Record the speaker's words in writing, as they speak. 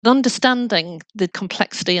Understanding the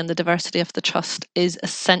complexity and the diversity of the trust is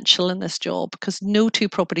essential in this job because no two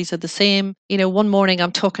properties are the same. One morning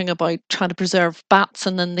I'm talking about trying to preserve bats,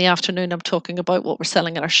 and in the afternoon I'm talking about what we're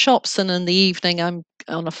selling in our shops, and in the evening I'm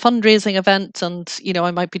on a fundraising event, and I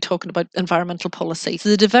might be talking about environmental policy. So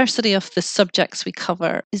the diversity of the subjects we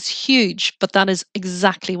cover is huge, but that is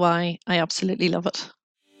exactly why I absolutely love it.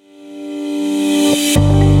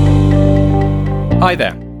 Hi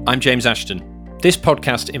there, I'm James Ashton. This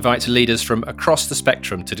podcast invites leaders from across the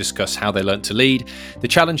spectrum to discuss how they learn to lead, the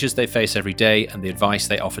challenges they face every day, and the advice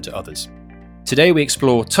they offer to others. Today we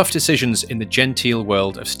explore tough decisions in the genteel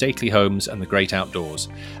world of stately homes and the great outdoors,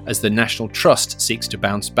 as the National Trust seeks to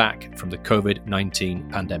bounce back from the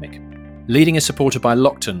COVID-19 pandemic. Leading is supported by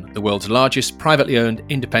Lockton, the world's largest privately owned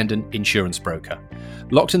independent insurance broker.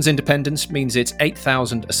 Lockton's independence means its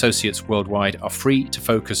 8,000 associates worldwide are free to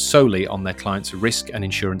focus solely on their clients' risk and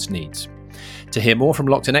insurance needs. To hear more from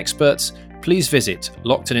Lockton experts, please visit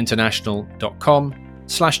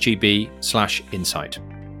locktoninternational.com/gb/insight.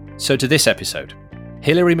 So to this episode.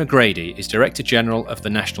 Hilary McGrady is Director General of the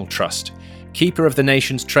National Trust, keeper of the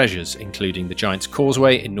nation's treasures, including the Giant's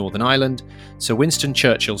Causeway in Northern Ireland, Sir Winston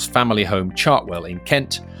Churchill's family home Chartwell in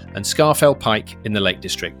Kent, and Scafell Pike in the Lake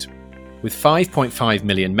District. With 5.5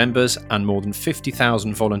 million members and more than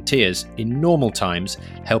 50,000 volunteers in normal times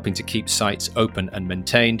helping to keep sites open and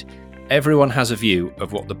maintained, everyone has a view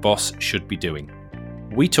of what the boss should be doing.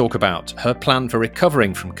 We talk about her plan for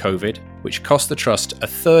recovering from COVID, which cost the Trust a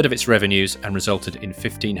third of its revenues and resulted in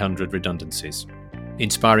 1,500 redundancies.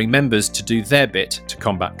 Inspiring members to do their bit to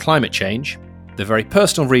combat climate change, the very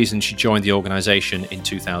personal reason she joined the organisation in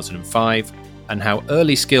 2005, and how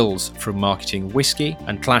early skills from marketing whiskey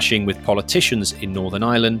and clashing with politicians in Northern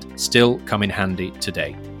Ireland still come in handy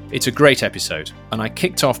today. It's a great episode, and I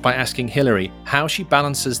kicked off by asking Hilary how she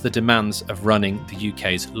balances the demands of running the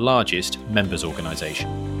UK's largest members organisation.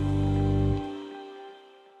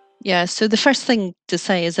 Yeah, so the first thing to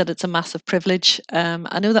say is that it's a massive privilege.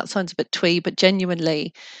 I know that sounds a bit twee, but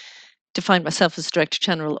genuinely to find myself as Director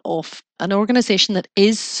General of an organisation that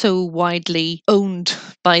is so widely owned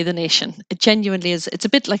by the nation. It genuinely is. It's a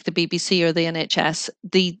bit like the BBC or the NHS.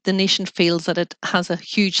 The nation feels that it has a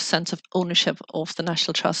huge sense of ownership of the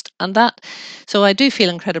National Trust. So I do feel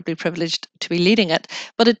incredibly privileged to be leading it,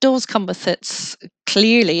 but it does come with its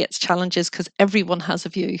challenges because everyone has a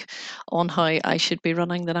view on how I should be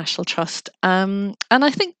running the National Trust. And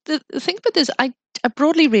I think the thing about this, I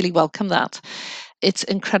broadly really welcome that. It's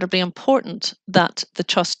incredibly important that the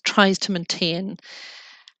Trust tries to maintain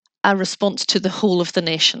a response to the whole of the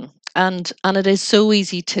nation. And it is so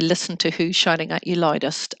easy to listen to who's shouting at you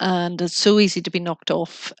loudest, and it's so easy to be knocked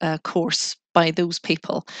off course by those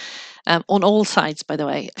people. On all sides, by the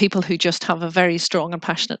way, people who just have a very strong and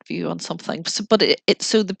passionate view on something. So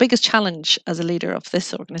the biggest challenge as a leader of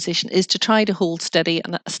this organisation is to try to hold steady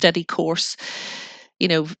and a steady course.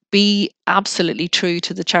 Be absolutely true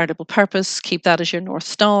to the charitable purpose, keep that as your North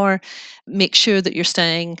Star, make sure that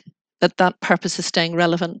that purpose is staying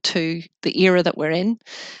relevant to the era that we're in,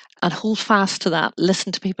 and hold fast to that,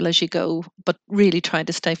 listen to people as you go, but really try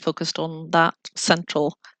to stay focused on that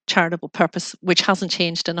central charitable purpose, which hasn't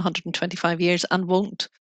changed in 125 years and won't.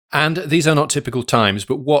 And these are not typical times,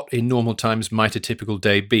 but what in normal times might a typical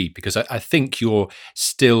day be? Because I think you're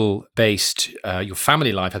still based, your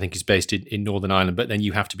family life, I think, is based in Northern Ireland, but then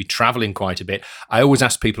you have to be travelling quite a bit. I always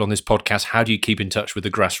ask people on this podcast, how do you keep in touch with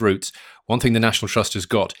the grassroots? One thing the National Trust has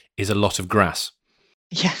got is a lot of grass.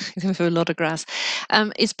 Yeah, we have a lot of grass.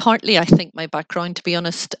 It's partly, I think, my background, to be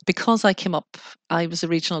honest, because I was a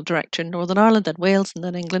regional director in Northern Ireland, then Wales, and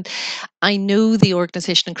then England. I know the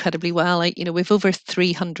organisation incredibly well. We've over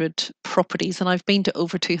 300 properties, and I've been to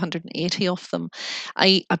over 280 of them.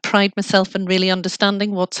 I pride myself in really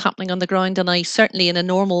understanding what's happening on the ground, and I certainly, in a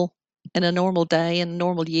normal day, in a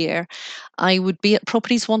normal year, I would be at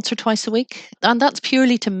properties once or twice a week. And that's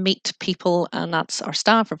purely to meet people, and that's our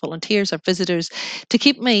staff, our volunteers, our visitors, to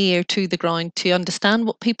keep my ear to the ground, to understand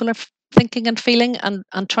what people are thinking and feeling, and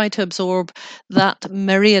try to absorb that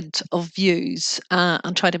myriad of views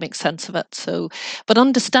and try to make sense of it. But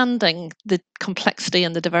understanding the complexity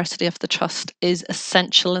and the diversity of the trust is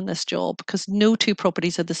essential in this job because no two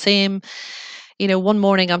properties are the same. One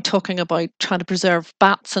morning I'm talking about trying to preserve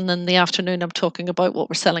bats, and in the afternoon I'm talking about what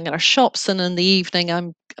we're selling in our shops, and in the evening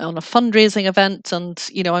I'm on a fundraising event, and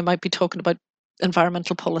I might be talking about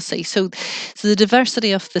environmental policy. So the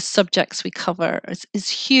diversity of the subjects we cover is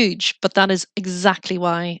huge, but that is exactly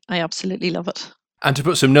why I absolutely love it. And to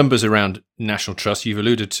put some numbers around National Trust, you've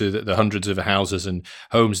alluded to the hundreds of houses and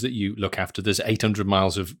homes that you look after. There's 800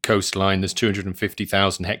 miles of coastline. There's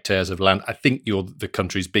 250,000 hectares of land. I think you're the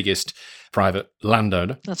country's biggest private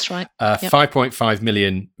landowner. That's right. 5.5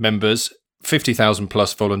 million members, 50,000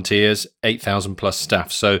 plus volunteers, 8,000 plus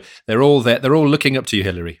staff. So they're all there. They're all looking up to you,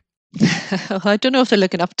 Hilary. I don't know if they're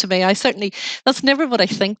looking up to me. That's never what I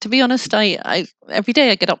think, to be honest. I every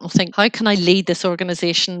day I get up and think, how can I lead this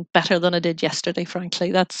organization better than I did yesterday,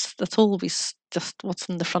 frankly? That's always just what's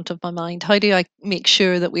in the front of my mind. How do I make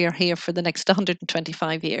sure that we are here for the next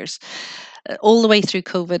 125 years? All the way through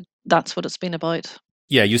COVID, that's what it's been about.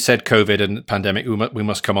 Yeah, you said COVID and pandemic. We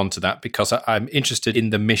must come on to that because I'm interested in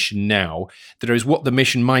the mission now. There is what the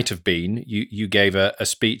mission might have been. You gave a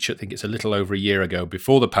speech, I think it's a little over a year ago,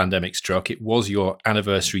 before the pandemic struck. It was your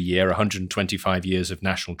anniversary year, 125 years of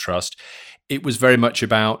National Trust. It was very much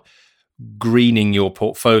about greening your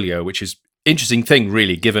portfolio, which is interesting thing,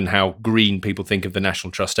 really, given how green people think of the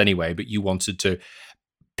National Trust anyway. But you wanted to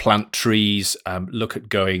plant trees, look at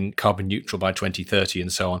going carbon neutral by 2030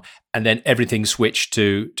 and so on. And then everything switched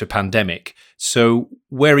to pandemic. So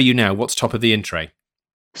where are you now? What's top of the in tray?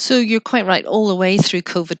 So you're quite right. All the way through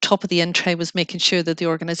COVID, top of the in tray was making sure that the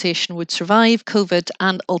organisation would survive COVID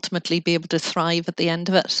and ultimately be able to thrive at the end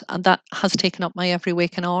of it. And that has taken up my every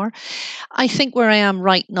waking hour. I think where I am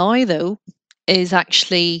right now, though, is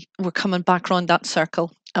actually we're coming back around that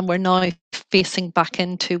circle. And we're now facing back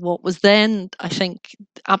into what was then, I think,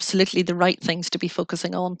 absolutely the right things to be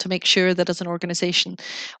focusing on to make sure that as an organisation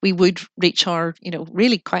we would reach our,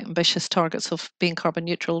 really quite ambitious targets of being carbon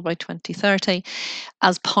neutral by 2030.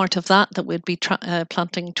 As part of that we'd be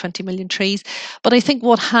planting 20 million trees. But I think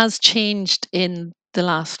what has changed in the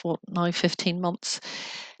last, 15 months,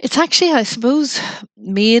 it's actually, I suppose,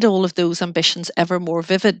 made all of those ambitions ever more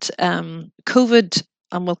vivid. COVID,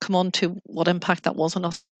 and we'll come on to what impact that was on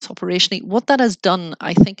us operationally. What that has done,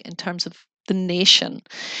 I think, in terms of the nation,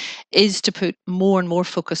 is to put more and more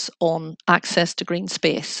focus on access to green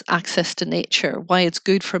space, access to nature, why it's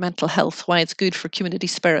good for mental health, why it's good for community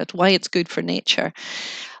spirit, why it's good for nature.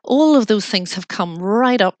 All of those things have come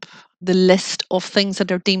right up the list of things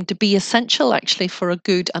that are deemed to be essential actually for a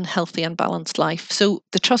good and healthy and balanced life. So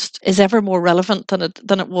the trust is ever more relevant than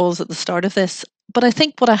it was at the start of this. But I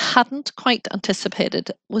think what I hadn't quite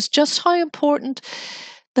anticipated was just how important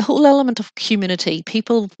the whole element of community,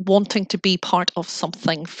 people wanting to be part of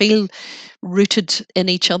something, feel rooted in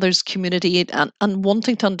each other's community and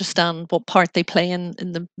wanting to understand what part they play in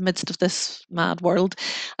the midst of this mad world.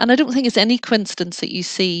 And I don't think it's any coincidence that you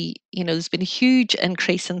see, there's been a huge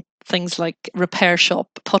increase in things like repair shop,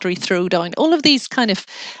 pottery throwdown, all of these kind of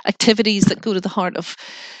activities that go to the heart of,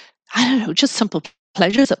 I don't know, just simple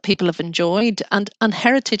pleasures that people have enjoyed, and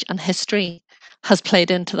heritage and history has played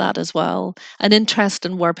into that as well. An interest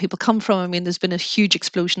in where people come from. I mean, there's been a huge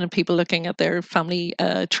explosion in people looking at their family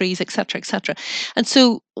trees, etc., etc. And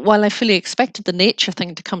so while I fully expected the nature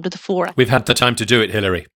thing to come to the fore, we've had the time to do it,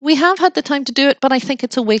 Hilary. We have had the time to do it, but I think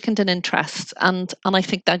it's awakened an interest. And I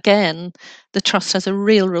think that, again, the trust has a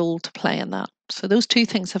real role to play in that. So those two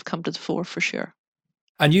things have come to the fore for sure.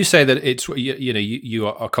 And you say that it's, you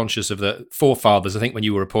are conscious of the forefathers. I think when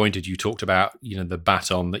you were appointed, you talked about, the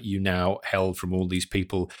baton that you now held from all these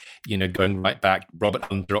people, going right back, Robert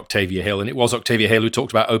Hunter, Octavia Hill. And it was Octavia Hill who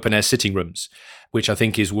talked about open air sitting rooms, which I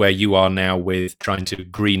think is where you are now with trying to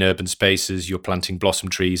green urban spaces. You're planting blossom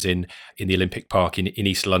trees in the Olympic Park in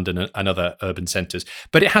East London and other urban centres.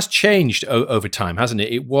 But it has changed over time, hasn't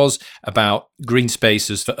it? It was about green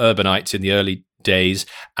spaces for urbanites in the early days,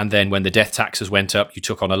 and then when the death taxes went up, you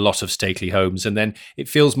took on a lot of stately homes, and then it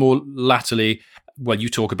feels more latterly, well, you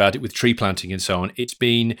talk about it with tree planting and so on, it's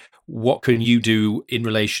been what can you do in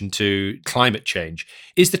relation to climate change?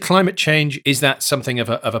 Is the climate change, is that something of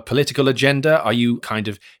a political agenda? Are you kind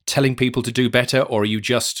of telling people to do better, or are you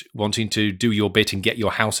just wanting to do your bit and get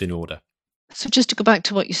your house in order? So just to go back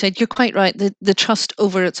to what you said, you're quite right. The trust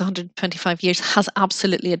over its 125 years has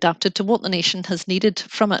absolutely adapted to what the nation has needed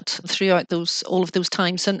from it throughout all of those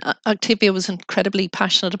times. And Octavia was incredibly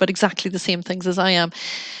passionate about exactly the same things as I am,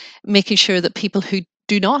 making sure that people who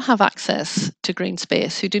do not have access to green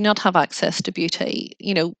space, who do not have access to beauty,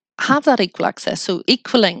 have that equal access. So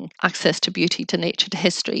equaling access to beauty, to nature, to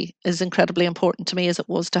history is incredibly important to me, as it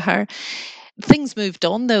was to her. Things moved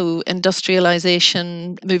on though.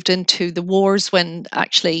 Industrialization moved into the wars when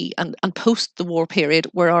actually, and post the war period,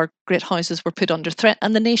 where our great houses were put under threat.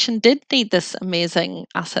 And the nation did need this amazing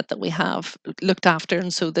asset that we have looked after.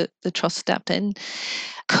 And so the trust stepped in.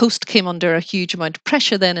 Coast came under a huge amount of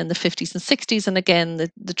pressure then in the 50s and 60s. And again,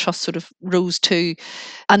 the trust sort of rose to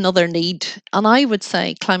another need. And I would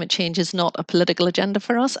say climate change is not a political agenda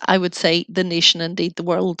for us. I would say the nation, indeed the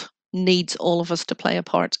world, needs all of us to play a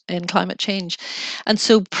part in climate change. And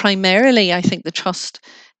so, primarily, I think the trust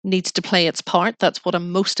needs to play its part. That's what I'm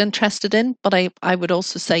most interested in. But I would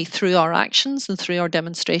also say through our actions and through our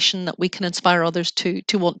demonstration that we can inspire others to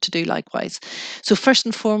want to do likewise. So, first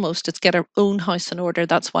and foremost, it's get our own house in order.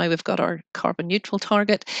 That's why we've got our carbon neutral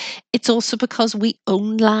target. It's also because we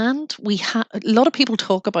own land. A lot of people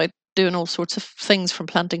talk about doing all sorts of things from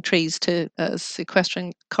planting trees to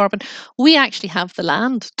sequestering carbon. We actually have the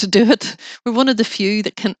land to do it. We're one of the few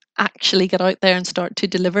that can actually get out there and start to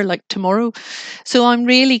deliver like tomorrow. So I'm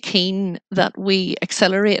really keen that we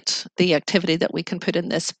accelerate the activity that we can put in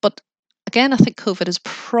this. But again, I think COVID has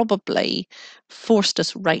probably forced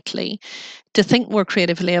us rightly to think more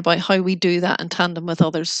creatively about how we do that in tandem with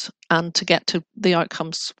others and to get to the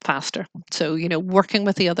outcomes faster. So, working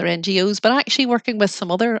with the other NGOs, but actually working with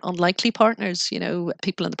some other unlikely partners,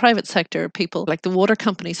 people in the private sector, people like the water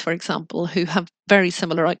companies, for example, who have very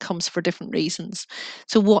similar outcomes for different reasons.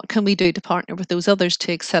 So, what can we do to partner with those others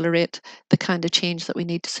to accelerate the kind of change that we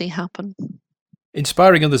need to see happen?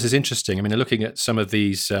 Inspiring others is interesting. I mean, looking at some of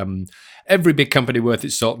these, every big company worth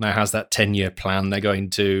its salt now has that 10-year plan. They're going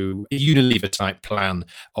to a Unilever type plan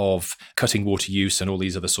of cutting water use and all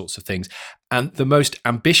these other sorts of things. And the most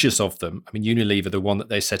ambitious of them, I mean, Unilever, the one that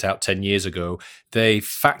they set out 10 years ago, they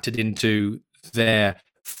factored into their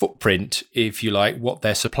footprint, if you like, what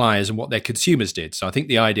their suppliers and what their consumers did. So I think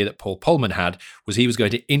the idea that Paul Polman had was he was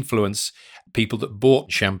going to influence people that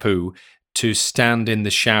bought shampoo to stand in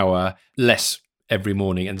the shower less every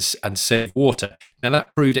morning and save water. Now,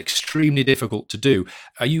 that proved extremely difficult to do.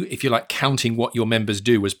 Are you, if you like, counting what your members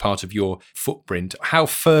do as part of your footprint? How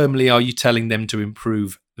firmly are you telling them to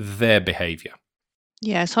improve their behaviour?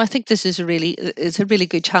 Yeah, so I think this is a really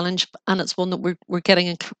good challenge, and it's one that we're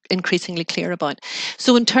getting increasingly clear about.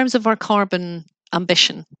 So, in terms of our carbon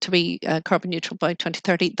ambition to be carbon neutral by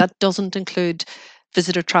 2030, that doesn't include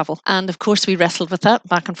visitor travel. And of course, we wrestled with that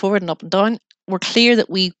back and forward and up and down. We're clear that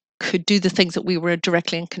we could do the things that we were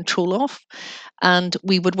directly in control of, and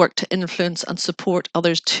we would work to influence and support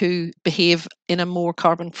others to behave in a more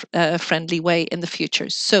carbon friendly way in the future.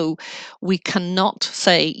 So we cannot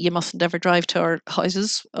say you mustn't ever drive to our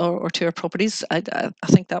houses or to our properties. I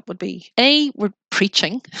think that would be we're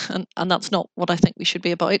preaching, and that's not what I think we should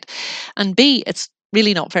be about, and B, it's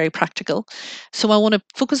really not very practical. So I want to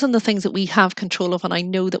focus on the things that we have control of and I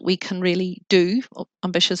know that we can really do,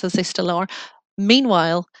 ambitious as they still are.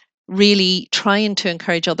 Meanwhile, really trying to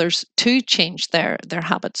encourage others to change their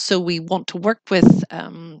habits. So we want to work with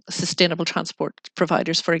sustainable transport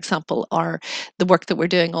providers, for example, or the work that we're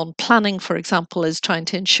doing on planning, for example, is trying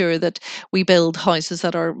to ensure that we build houses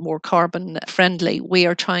that are more carbon friendly. We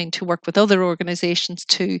are trying to work with other organizations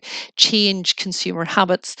to change consumer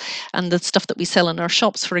habits, and the stuff that we sell in our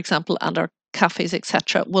shops, for example, and our cafes,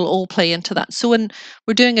 etc., will all play into that. So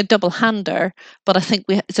we're doing a double hander, but I think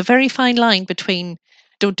it's a very fine line between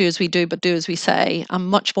don't do as we do, but do as we say. I'm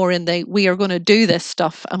much more in we are going to do this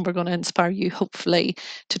stuff and we're going to inspire you, hopefully,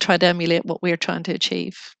 to try to emulate what we're trying to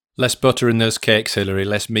achieve. Less butter in those cakes, Hilary,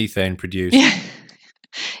 less methane produced. Yeah.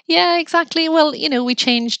 Yeah, exactly. Well, we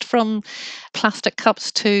changed from plastic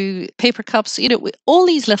cups to paper cups. All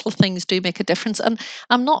these little things do make a difference. And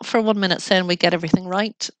I'm not for 1 minute saying we get everything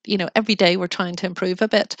right. Every day we're trying to improve a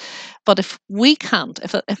bit. But if we can't,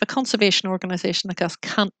 if a conservation organisation like us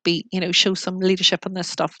can't show some leadership in this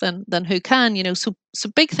stuff, then who can? So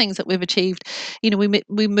big things that we've achieved.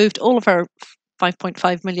 We moved all of our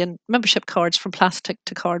 5.5 million membership cards from plastic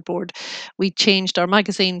to cardboard. We changed our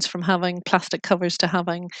magazines from having plastic covers to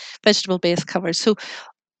having vegetable-based covers. So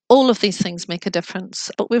all of these things make a difference,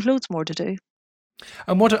 but we've loads more to do.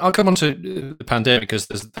 And I'll come on to the pandemic because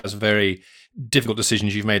there's very difficult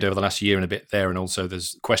decisions you've made over the last year and a bit there, and also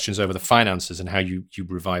there's questions over the finances and how you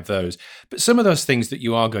revive those. But some of those things that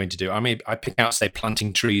you are going to do, I mean, I pick out, say,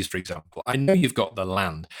 planting trees, for example. I know you've got the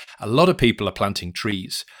land. A lot of people are planting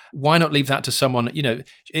trees. Why not leave that to someone?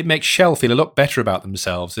 It makes Shell feel a lot better about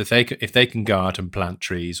themselves if they can go out and plant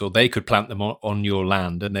trees, or they could plant them on your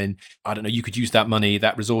land, and then I don't know, you could use that money,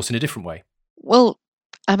 that resource in a different way. Well,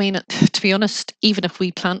 I mean, to be honest, even if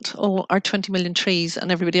we plant all our 20 million trees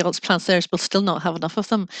and everybody else plants theirs, we'll still not have enough of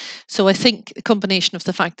them. So I think a combination of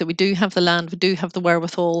the fact that we do have the land, we do have the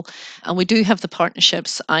wherewithal, and we do have the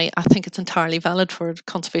partnerships, I think it's entirely valid for a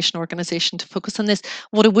conservation organisation to focus on this.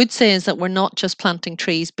 What I would say is that we're not just planting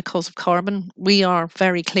trees because of carbon. We are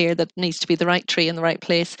very clear that it needs to be the right tree in the right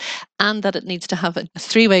place, and that it needs to have a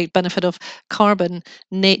three-way benefit of carbon,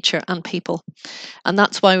 nature, and people. And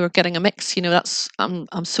that's why we're getting a mix. That's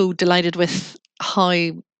I'm so delighted with how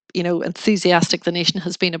enthusiastic the nation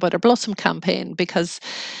has been about our Blossom campaign, because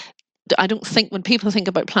I don't think when people think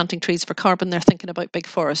about planting trees for carbon, they're thinking about big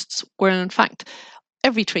forests, where in fact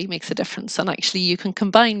every tree makes a difference, and actually you can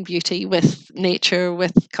combine beauty with nature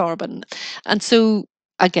with carbon. And so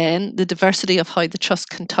again, the diversity of how the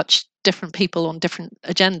trust can touch different people on different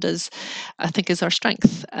agendas, I think, is our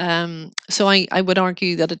strength. So I would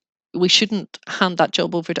argue that we shouldn't hand that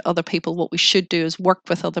job over to other people. What we should do is work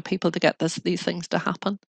with other people to get these things to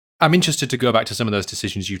happen. I'm interested to go back to some of those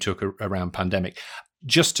decisions you took around pandemic.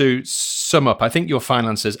 Just to sum up, I think your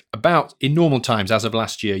finances, about in normal times, as of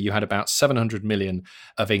last year, you had about 700 million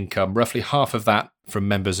of income, roughly half of that from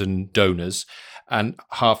members and donors, and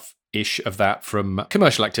half-ish of that from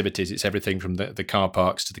commercial activities. It's everything from the car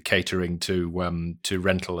parks to the catering to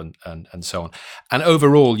rental and so on. And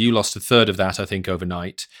overall, you lost a third of that, I think,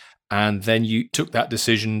 overnight. And then you took that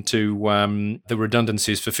decision to the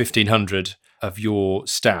redundancies for 1,500 of your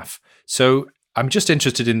staff. So I'm just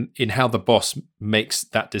interested in how the boss makes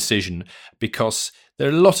that decision, because there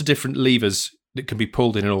are a lot of different levers that can be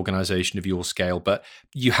pulled in an organisation of your scale, but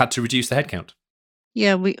you had to reduce the headcount.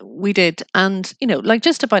 Yeah, we did. And, like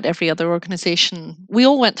just about every other organisation, we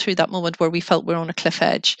all went through that moment where we felt we're on a cliff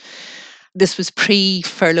edge. This was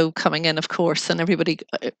pre-furlough coming in, of course, and everybody,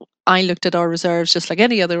 I looked at our reserves just like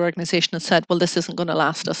any other organisation and said, well, this isn't going to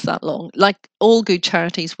last us that long. Like all good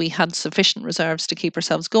charities, we had sufficient reserves to keep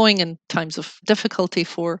ourselves going in times of difficulty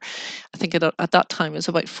for, I think at that time, it was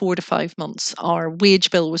about 4 to 5 months. Our wage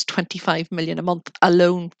bill was 25 million a month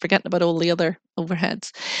alone, forgetting about all the other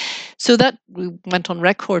overheads. So that we went on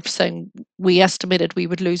record saying we estimated we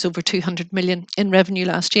would lose over 200 million in revenue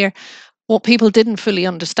last year. What people didn't fully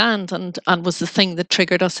understand, and was the thing that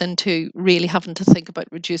triggered us into really having to think about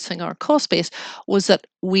reducing our cost base, was that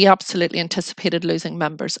we absolutely anticipated losing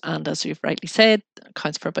members. And as you've rightly said, it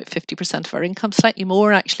accounts for about 50% of our income, slightly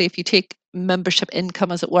more actually if you take membership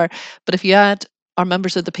income, as it were. But if you add, our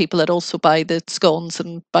members are the people that also buy the scones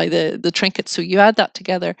and buy the trinkets. So you add that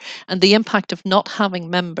together, and the impact of not having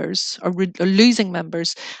members or losing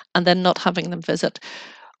members and then not having them visit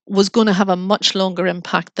was going to have a much longer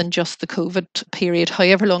impact than just the COVID period,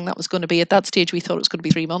 however long that was going to be. At that stage, we thought it was going to be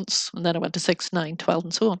 3 months, and then it went to 6, 9, 12,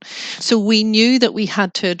 and so on. So we knew that we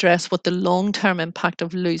had to address what the long-term impact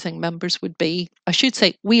of losing members would be. I should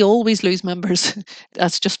say, we always lose members.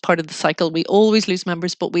 That's just part of the cycle. We always lose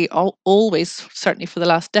members, but we always, certainly for the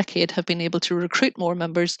last decade, have been able to recruit more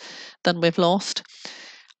members than we've lost.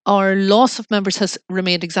 Our loss of members has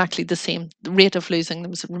remained exactly the same. The rate of losing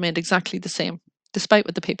them has remained exactly the same, despite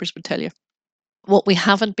what the papers would tell you. What we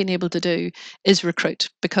haven't been able to do is recruit,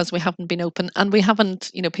 because we haven't been open, and we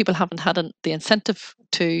haven't, people haven't had the incentive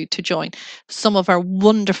to join. Some of our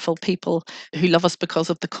wonderful people who love us because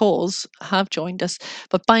of the cause have joined us,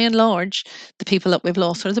 but by and large, the people that we've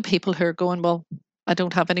lost are the people who are going, well, I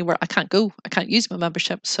don't have anywhere, I can't go, I can't use my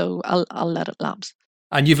membership, so I'll let it lapse.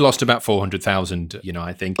 And you've lost about 400,000,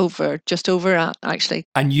 I think. Just over, actually.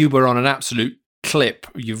 And you were on an absolute clip.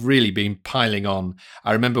 You've really been piling on.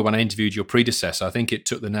 I remember when I interviewed your predecessor, I think it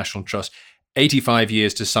took the National Trust 85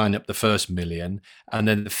 years to sign up the first million, and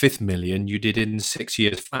then the 5th million you did in 6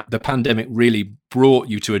 years flat. The pandemic really brought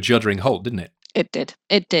you to a juddering halt, didn't it? It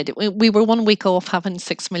did. We were 1 week off having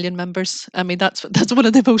 6 million members. I mean, that's one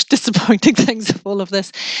of the most disappointing things of all of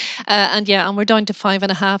this. And we're down to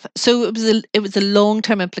 5.5. So it was a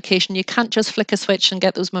long-term implication. You can't just flick a switch and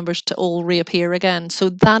get those members to all reappear again. So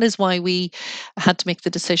that is why we had to make the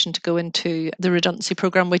decision to go into the redundancy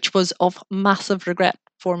program, which was of massive regret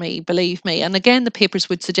for me, believe me. And again, the papers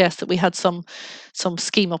would suggest that we had some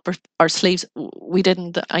scheme up our sleeves. We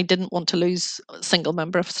didn't. I didn't want to lose a single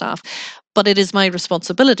member of staff. But it is my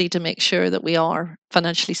responsibility to make sure that we are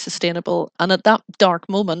financially sustainable. And at that dark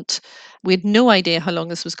moment, we had no idea how long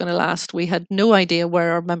this was going to last. We had no idea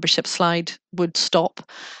where our membership slide would stop.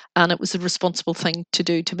 And it was a responsible thing to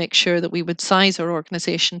do to make sure that we would size our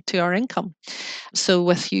organisation to our income. So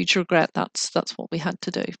with huge regret, that's what we had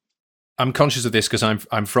to do. I'm conscious of this because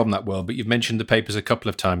I'm from that world, but you've mentioned the papers a couple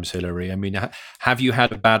of times, Hilary. I mean, have you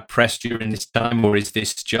had a bad press during this time, or is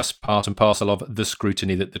this just part and parcel of the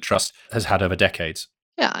scrutiny that the Trust has had over decades?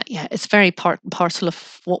 Yeah, it's very part and parcel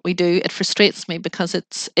of what we do. It frustrates me because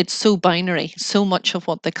it's so binary. So much of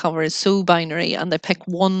what they cover is so binary, and they pick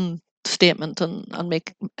one statement and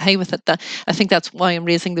make hay with it. That I think that's why I'm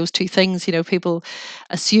raising those two things. People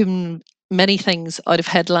assume many things out of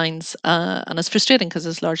headlines, and it's frustrating because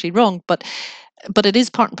it's largely wrong. But it is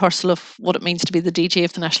part and parcel of what it means to be the DG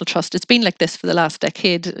of the National Trust. It's been like this for the last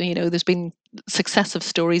decade. There's been successive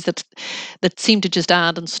stories that seem to just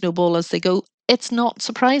add and snowball as they go. It's not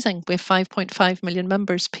surprising. We have 5.5 million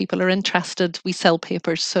members. People are interested. We sell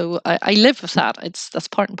papers, so I live with that. That's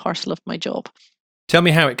part and parcel of my job. Tell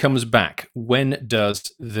me how it comes back. When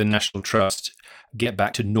does the National Trust get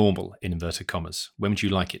back to normal, in inverted commas? When would you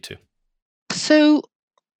like it to? So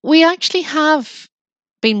we actually have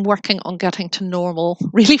been working on getting to normal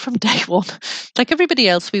really from day one. Like everybody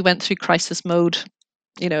else, we went through crisis mode.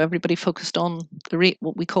 Everybody focused on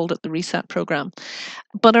what we called it the reset program.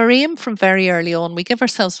 But our aim from very early on, we give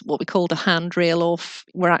ourselves what we called a handrail of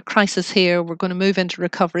we're at crisis here, we're going to move into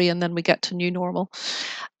recovery, and then we get to new normal.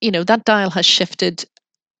 That dial has shifted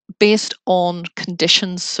based on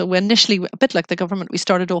conditions. So we initially, a bit like the government, we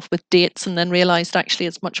started off with dates and then realized actually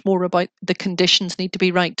it's much more about the conditions need to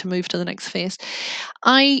be right to move to the next phase.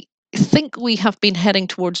 I think we have been heading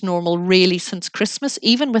towards normal really since Christmas,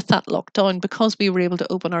 even with that lockdown, because we were able to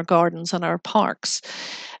open our gardens and our parks.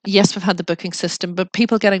 Yes, we've had the booking system, but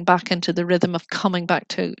people getting back into the rhythm of coming back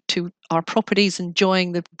to our properties,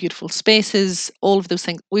 enjoying the beautiful spaces, all of those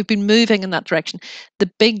things. We've been moving in that direction. The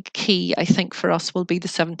big key, I think, for us will be the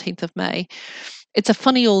 17th of May. It's a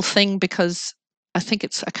funny old thing because I think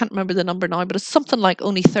I can't remember the number now, but it's something like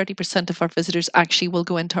only 30% of our visitors actually will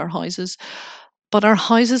go into our houses. But our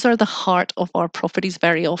houses are the heart of our properties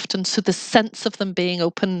very often. So the sense of them being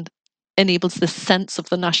open enables the sense of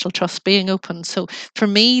the National Trust being open. So for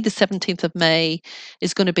me, the 17th of May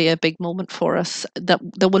is going to be a big moment for us that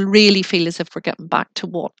will really feel as if we're getting back to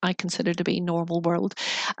what I consider to be normal world.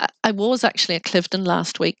 I was actually at Cliveden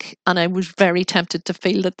last week and I was very tempted to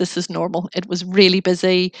feel that this is normal. It was really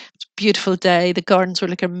busy. It was a beautiful day. The gardens were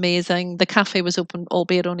like amazing. The cafe was open,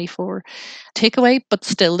 albeit only for takeaway, but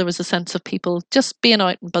still there was a sense of people just being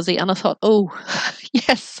out and busy. And I thought, oh,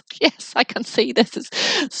 yes, I can see this is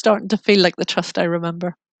starting to feel like the trust I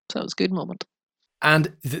remember. So it was a good moment.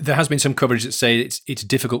 And there has been some coverage that say it's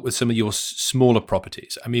difficult with some of your smaller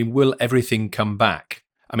properties. I mean, will everything come back?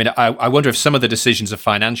 I mean, I wonder if some of the decisions are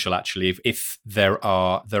financial, actually, if there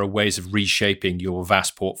are ways of reshaping your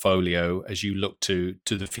vast portfolio as you look to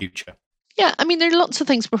the future. Yeah, I mean, there are lots of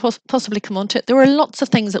things we'll possibly come on to. There are lots of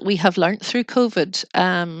things that we have learned through COVID.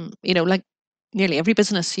 Like nearly every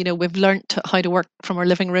business, we've learned how to work from our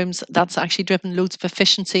living rooms. That's actually driven loads of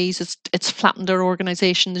efficiencies. It's flattened our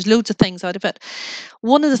organization. There's loads of things out of it.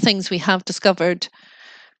 One of the things we have discovered,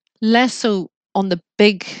 less so on the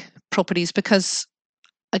big properties, because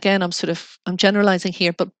again, I'm generalizing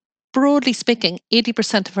here, but broadly speaking,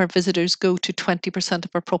 80% of our visitors go to 20%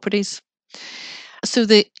 of our properties. So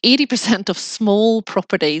the 80% of small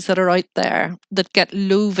properties that are out there that get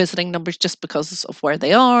low visiting numbers just because of where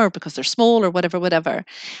they are, or because they're small or whatever.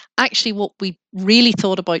 Actually, what we really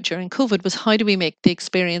thought about during COVID was how do we make the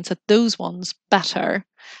experience at those ones better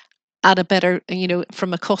at a better,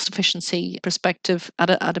 from a cost efficiency perspective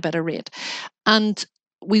at a better rate. And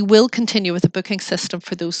we will continue with a booking system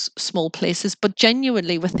for those small places, but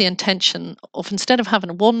genuinely with the intention of instead of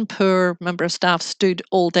having one poor member of staff stood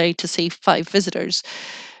all day to see 5 visitors,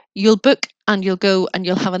 you'll book and you'll go and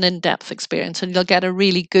you'll have an in-depth experience and you'll get a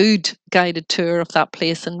really good guided tour of that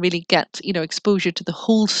place and really get exposure to the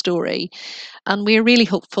whole story. And we're really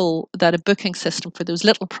hopeful that a booking system for those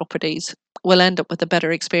little properties will end up with a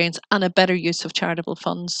better experience and a better use of charitable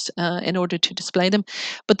funds in order to display them.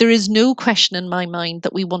 But there is no question in my mind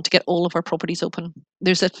that we want to get all of our properties open.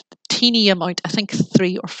 There's a teeny amount, I think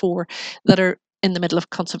 3 or 4, that are in the middle of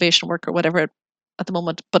conservation work or whatever at the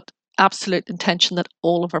moment, but absolute intention that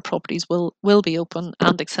all of our properties will be open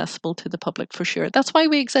and accessible to the public for sure. That's why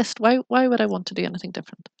we exist. Why would I want to do anything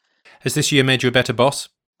different? Has this year made you a better boss?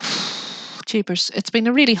 Jeepers, it's been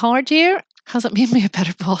a really hard year. Has it made me a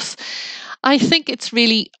better boss? I think it's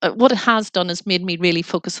really what it has done is made me really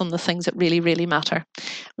focus on the things that really, really matter.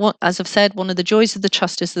 As I've said, one of the joys of the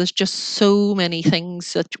trust is there's just so many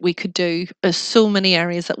things that we could do. There's so many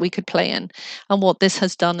areas that we could play in. And what this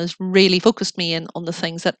has done is really focused me in on the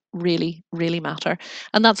things that really, really matter.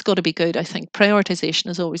 And that's got to be good, I think. Prioritization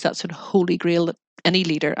is always that sort of holy grail that any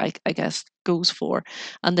leader, I guess, goes for,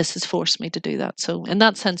 and this has forced me to do that. So, in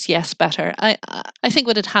that sense, yes, better. I think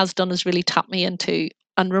what it has done is really tapped me into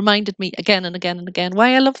and reminded me again and again and again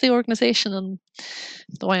why I love the organisation and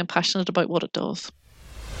why I'm passionate about what it does.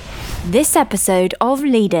 This episode of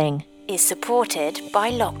Leading is supported by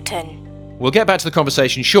Lockton. We'll get back to the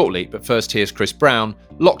conversation shortly, but first here's Chris Brown,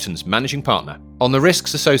 Lockton's managing partner, on the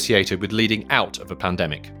risks associated with leading out of a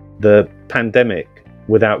pandemic. The pandemic,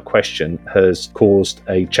 without question, has caused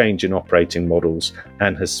a change in operating models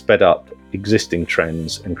and has sped up existing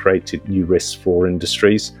trends and created new risks for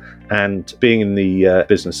industries. And being in the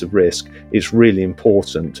business of risk, it's really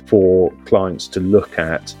important for clients to look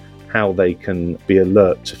at how they can be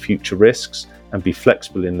alert to future risks and be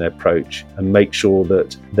flexible in their approach and make sure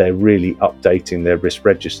that they're really updating their risk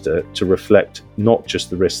register to reflect not just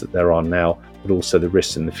the risks that there are now, but also the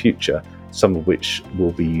risks in the future, some of which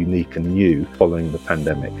will be unique and new following the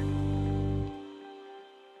pandemic.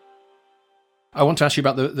 I want to ask you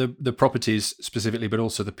about the properties specifically, but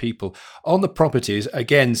also the people. On the properties,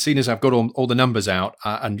 again, seeing as I've got all the numbers out,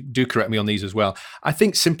 and do correct me on these as well, I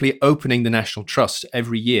think simply opening the National Trust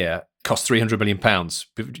every year costs £300 million.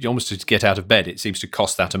 Almost to get out of bed, it seems to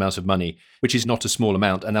cost that amount of money, which is not a small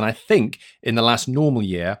amount. And then I think in the last normal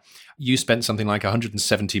year, you spent something like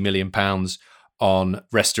 £170 million on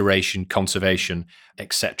restoration, conservation,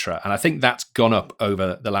 etc. And I think that's gone up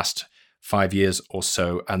over the last 5 years or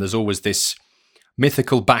so. And there's always this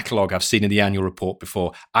mythical backlog I've seen in the annual report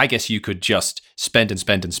before. I guess you could just spend and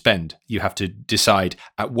spend and spend. You have to decide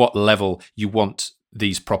at what level you want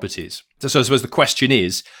these properties. So I suppose the question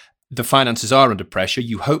is, the finances are under pressure.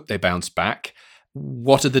 You hope they bounce back.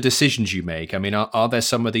 What are the decisions you make? I mean, are there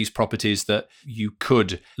some of these properties that you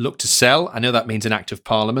could look to sell? I know that means an act of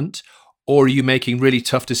parliament. Or are you making really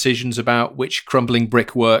tough decisions about which crumbling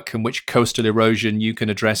brickwork and which coastal erosion you can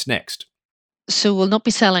address next? So we'll not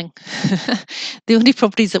be selling. The only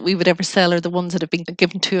properties that we would ever sell are the ones that have been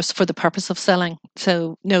given to us for the purpose of selling.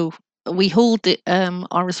 So no, we hold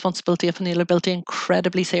our responsibility of inalienability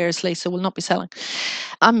incredibly seriously, so we'll not be selling.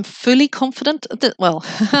 I'm fully confident that, well,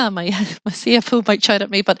 my CFO might shout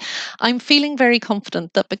at me, but I'm feeling very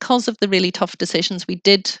confident that because of the really tough decisions we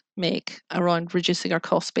did make around reducing our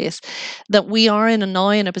cost base, that we are now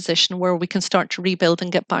in a position where we can start to rebuild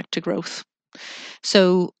and get back to growth.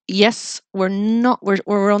 So yes, we're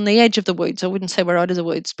on the edge of the woods. I wouldn't say we're out of the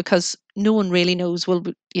woods because no one really knows will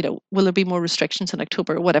there be more restrictions in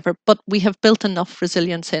October or whatever, but we have built enough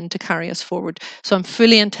resilience in to carry us forward. So I'm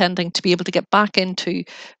fully intending to be able to get back into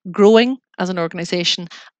growing as an organisation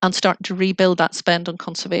and start to rebuild that spend on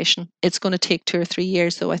conservation. It's going to take 2 or 3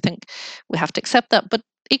 years, though. I think we have to accept that, but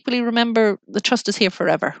equally remember the trust is here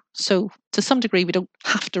forever. So to some degree, we don't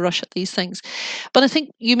have to rush at these things. But I think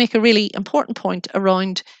you make a really important point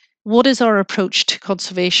around what is our approach to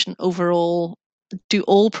conservation overall? Do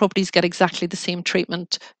all properties get exactly the same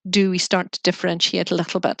treatment? Do we start to differentiate a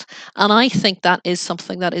little bit? And I think that is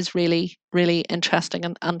something that is really, really interesting.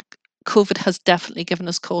 And COVID has definitely given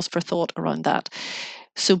us cause for thought around that.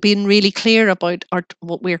 So being really clear about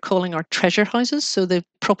what we're calling our treasure houses, so the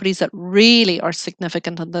properties that really are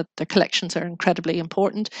significant and that their collections are incredibly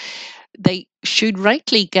important, they should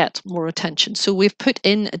rightly get more attention. So we've put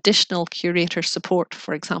in additional curator support,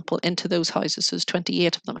 for example, into those houses. So there's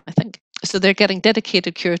 28 of them, I think. So they're getting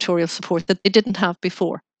dedicated curatorial support that they didn't have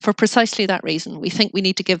before. For precisely that reason, we think we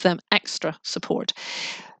need to give them extra support.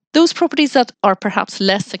 Those properties that are perhaps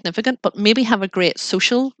less significant, but maybe have a great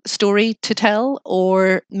social story to tell,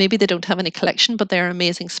 or maybe they don't have any collection, but they're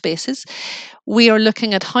amazing spaces. We are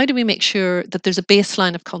looking at how do we make sure that there's a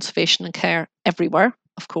baseline of conservation and care everywhere,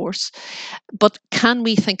 of course, but can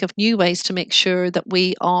we think of new ways to make sure that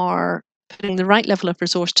we are putting the right level of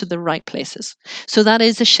resource to the right places? So that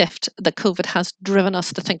is a shift that COVID has driven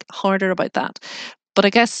us to think harder about that. But I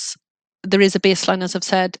guess there is a baseline, as I've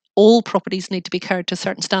said, all properties need to be cared to a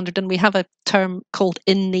certain standard, and we have a term called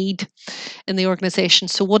in need in the organisation.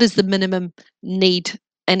 So what is the minimum need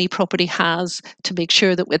any property has to make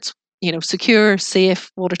sure that it's secure,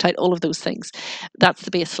 safe, watertight, all of those things? That's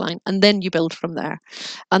the baseline, and then you build from there.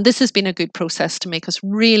 And this has been a good process to make us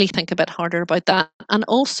really think a bit harder about that. And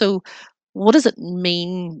also, what does it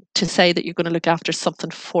mean to say that you're going to look after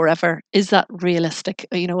something forever? Is that realistic?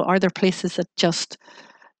 Are there places that just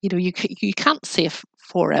you can't save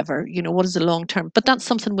forever? What is the long term? But that's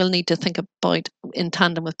something we'll need to think about in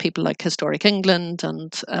tandem with people like Historic England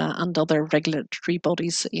and other regulatory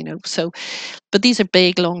bodies. So, but these are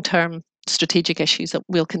big long term strategic issues that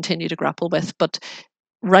we'll continue to grapple with. But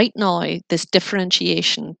right now, this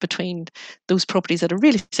differentiation between those properties that are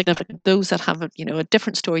really significant, those that have a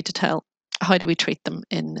different story to tell. How do we treat them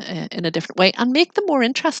in a different way and make them more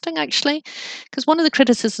interesting, actually? Because one of the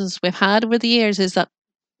criticisms we've had over the years is that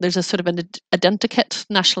there's a sort of an identikit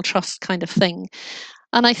National Trust kind of thing.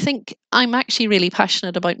 And I think I'm actually really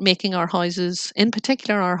passionate about making our houses, in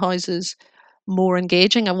particular our houses, more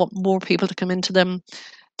engaging. I want more people to come into them,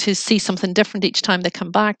 to see something different each time they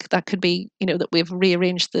come back. That could be, that we've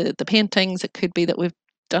rearranged the paintings. It could be that we've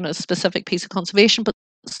done a specific piece of conservation, but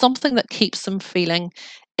something that keeps them feeling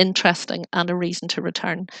interesting and a reason to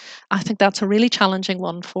return. I think that's a really challenging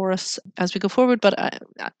one for us as we go forward, but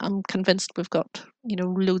I'm convinced we've got,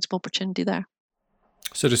 loads of opportunity there.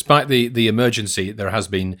 So despite the emergency, there has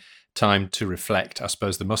been time to reflect. I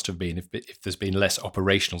suppose there must have been, if there's been less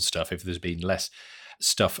operational stuff, if there's been less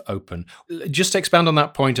stuff open. Just to expand on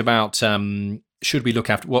that point about should we look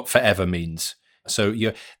after what forever means. So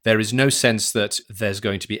there is no sense that there's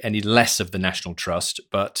going to be any less of the National Trust,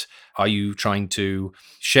 but are you trying to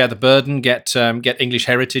share the burden, get English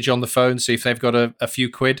Heritage on the phone, see if they've got a few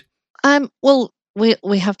quid? Well,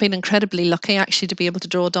 we have been incredibly lucky actually to be able to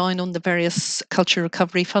draw down on the various culture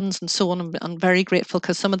recovery funds and so on. I'm very grateful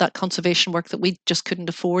because some of that conservation work that we just couldn't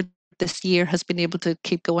afford this year has been able to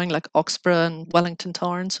keep going, like Oxborough and Wellington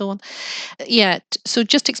Tower and so on. Yeah, so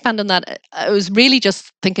just to expand on that, I was really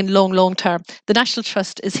just thinking long term. The National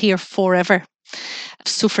Trust is here forever.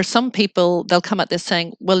 So for some people, they'll come at this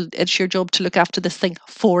saying, well, it's your job to look after this thing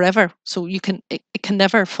forever. So it can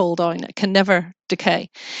never fall down, it can never decay.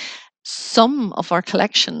 Some of our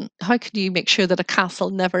collection, how can you make sure that a castle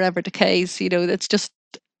never ever decays? It's just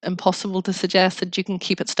impossible to suggest that you can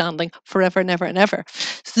keep it standing forever and ever and ever.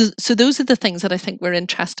 So those are the things that I think we're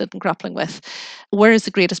interested in grappling with. Where is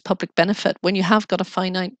the greatest public benefit? When you have got a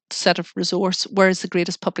finite set of resource, where is the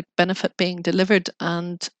greatest public benefit being delivered?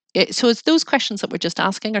 So it's those questions that we're just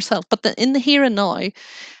asking ourselves. But in the here and now, I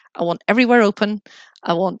want everywhere open.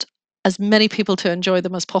 I want as many people to enjoy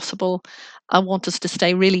them as possible. I want us to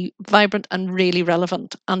stay really vibrant and really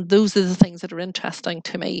relevant. And those are the things that are interesting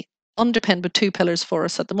to me, underpinned with two pillars for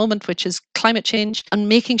us at the moment, which is climate change and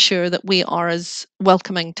making sure that we are as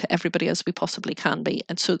welcoming to everybody as we possibly can be.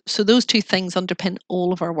 And so those two things underpin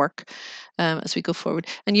all of our work as we go forward.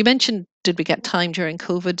 And you mentioned, did we get time during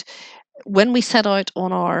COVID? When we set out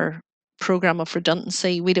on our program of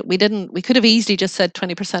redundancy, we could have easily just said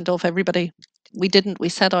 20% off everybody. We didn't. We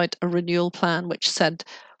set out a renewal plan which said,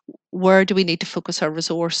 where do we need to focus our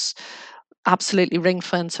resource? Absolutely ring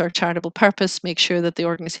fence our charitable purpose, make sure that the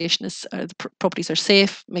organisation the properties are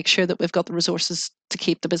safe, make sure that we've got the resources to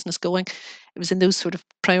keep the business going. It was in those sort of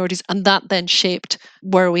priorities, and that then shaped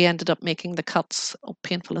where we ended up making the cuts.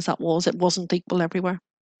 Painful as that was, it wasn't equal everywhere.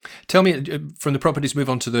 Tell me, from the properties, move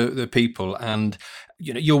on to the people, and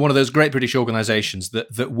you're one of those great British organisations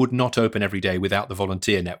that would not open every day without the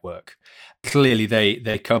volunteer network. Clearly,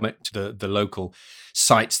 they come to the local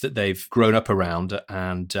sites that they've grown up around,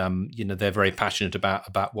 and they're very passionate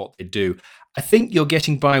about what they do. I think you're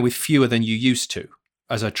getting by with fewer than you used to,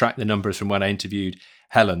 as I track the numbers from when I interviewed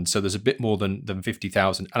Helen. So there's a bit more than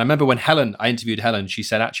 50,000. And I remember when I interviewed Helen, she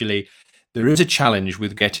said actually there is a challenge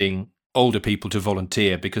with getting older people to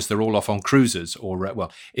volunteer because they're all off on cruises, or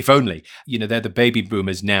if only, they're the baby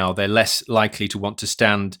boomers now. They're less likely to want to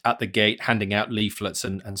stand at the gate handing out leaflets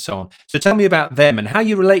and so on. So tell me about them and how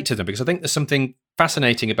you relate to them, because I think there's something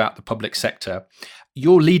fascinating about the public sector.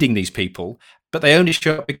 You're leading these people, but they only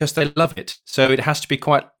show up because they love it. So it has to be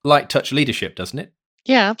quite light touch leadership, doesn't it?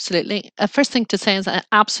 Yeah, absolutely. First thing to say is I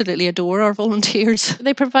absolutely adore our volunteers.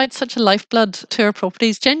 They provide such a lifeblood to our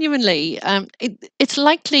properties. Genuinely, it's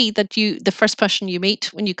likely that the first person you meet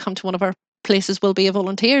when you come to one of our places will be a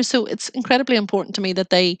volunteer. So it's incredibly important to me that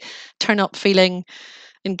they turn up feeling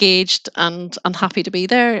engaged and happy to be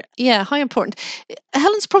there. Yeah, how important.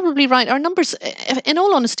 Helen's probably right. Our numbers, in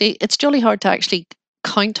all honesty, it's jolly hard to actually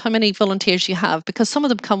count how many volunteers you have, because some of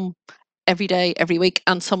them come every day, every week,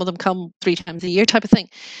 and some of them come 3 times a year type of thing.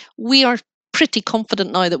 We are pretty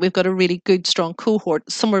confident now that we've got a really good, strong cohort,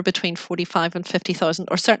 somewhere between 45 and 50,000,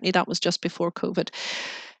 or certainly that was just before COVID.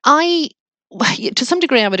 To some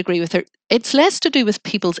degree, I would agree with her. It's less to do with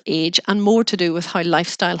people's age and more to do with how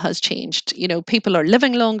lifestyle has changed. People are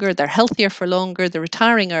living longer, they're healthier for longer, they're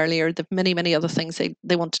retiring earlier, they've many other things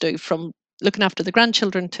they want to do, from looking after the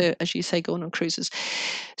grandchildren to, as you say, going on cruises.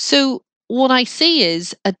 So what I see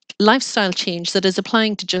is a lifestyle change that is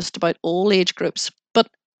applying to just about all age groups. But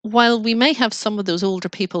while we may have some of those older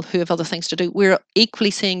people who have other things to do, we're equally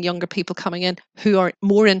seeing younger people coming in who are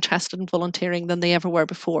more interested in volunteering than they ever were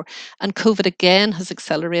before. And COVID again has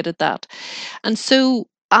accelerated that. And so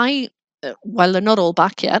while they're not all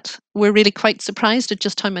back yet, we're really quite surprised at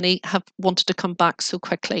just how many have wanted to come back so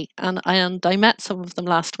quickly. And I met some of them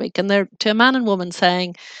last week, and they're, to a man and woman,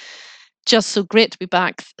 saying, just so great to be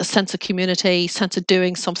back, a sense of community, sense of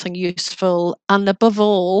doing something useful. And above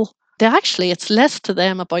all, it's less to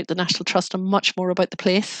them about the National Trust and much more about the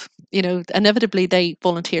place. Inevitably they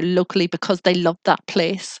volunteer locally because they love that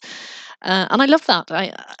place. And I love that.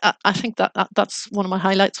 I think that's one of my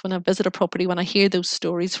highlights when I visit a property, when I hear those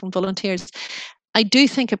stories from volunteers. I do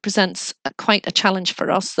think it presents quite a challenge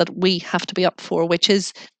for us that we have to be up for, which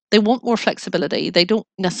is they want more flexibility. They don't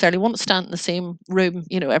necessarily want to stand in the same room,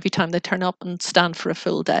 every time they turn up and stand for a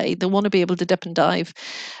full day. They want to be able to dip and dive.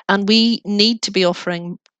 And we need to be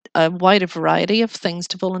offering a wider variety of things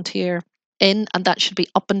to volunteer in, and that should be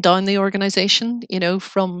up and down the organization,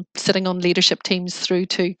 from sitting on leadership teams through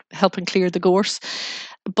to helping clear the gorse.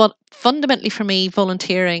 But fundamentally for me,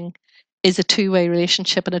 volunteering is a two-way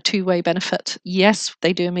relationship and a two-way benefit. Yes,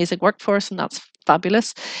 they do amazing work for us, and that's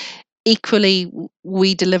fabulous. Equally,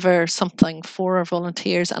 we deliver something for our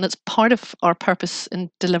volunteers, and it's part of our purpose in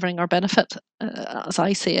delivering our benefit, as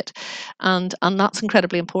I see it, and that's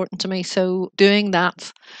incredibly important to me. So doing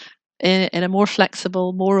that in a more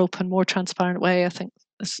flexible, more open, more transparent way, I think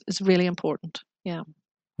is really important. Yeah.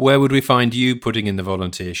 Where would we find you putting in the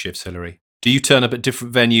volunteer shifts, Hilary? Do you turn up at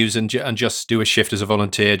different venues and just do a shift as a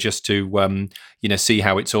volunteer just to see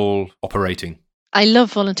how it's all operating? I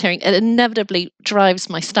love volunteering. It inevitably drives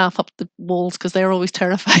my staff up the walls because they're always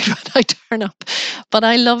terrified when I turn up. But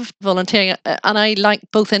I love volunteering, and I like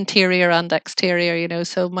both interior and exterior.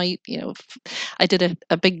 So I did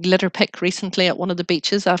a big litter pick recently at one of the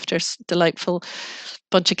beaches after delightful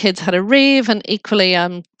bunch of kids had a rave, and equally,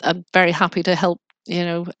 I'm very happy to help.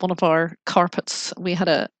 One of our carpets, we had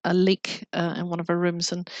a leak in one of our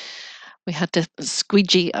rooms, and we had to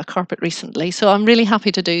squeegee a carpet recently. So I'm really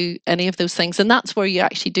happy to do any of those things. And that's where you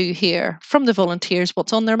actually do hear from the volunteers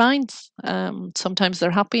what's on their minds. Sometimes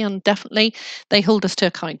they're happy, and definitely they hold us to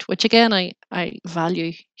account, which again, I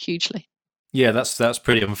value hugely. Yeah, that's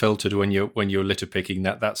pretty unfiltered when you're litter picking.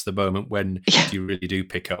 That's the moment when you really do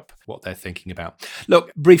pick up what they're thinking about.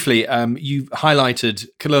 Look, briefly, you highlighted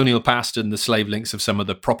colonial past and the slave links of some of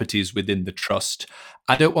the properties within the trust.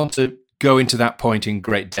 I don't want to go into that point in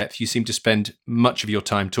great depth. You seem to spend much of your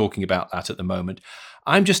time talking about that at the moment.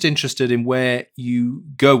 I'm just interested in where you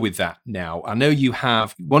go with that now. I know you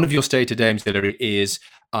have one of your stated aims, Hilary, is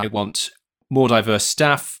I want more diverse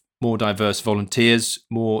staff, more diverse volunteers,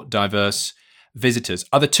 more diverse visitors.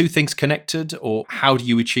 Are the two things connected, or how do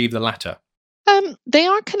you achieve the latter? They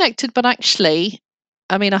are connected, but actually,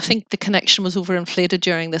 I think the connection was overinflated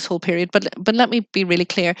during this whole period. But let me be really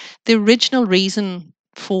clear. The original reason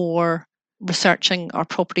for researching our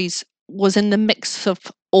properties was in the mix of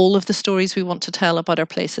all of the stories we want to tell about our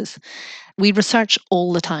places. We research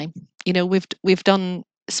all the time. We've done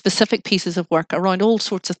specific pieces of work around all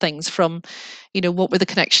sorts of things, from what were the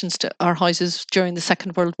connections to our houses during the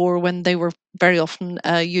Second World War when they were very often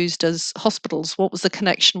used as hospitals. What was the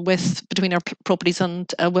connection between our properties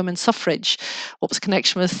and women's suffrage? What was the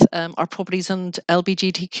connection with our properties and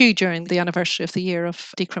LGBTQ during the anniversary of the year of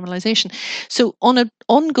decriminalisation? So on an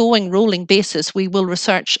ongoing rolling basis, we will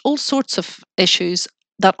research all sorts of issues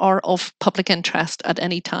that are of public interest at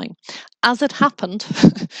any time. As it happened,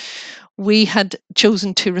 we had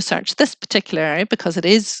chosen to research this particular area because it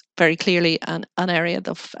is very clearly an area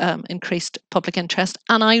of increased public interest.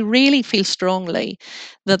 And I really feel strongly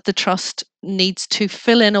that the Trust needs to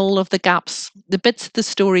fill in all of the gaps, the bits of the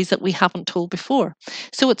stories that we haven't told before.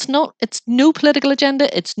 So it's no political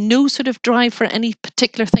agenda. It's no sort of drive for any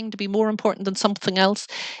particular thing to be more important than something else.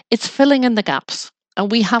 It's filling in the gaps.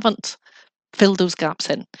 And we haven't fill those gaps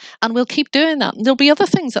in, and we'll keep doing that. And there'll be other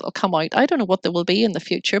things that will come out. I don't know what there will be in the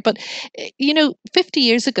future, but 50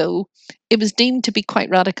 years ago it was deemed to be quite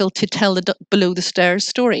radical to tell the below the stairs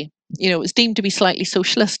story. It was deemed to be slightly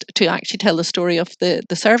socialist to actually tell the story of the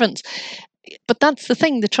servants. But that's the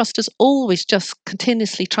thing, the Trust has always just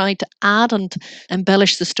continuously tried to add and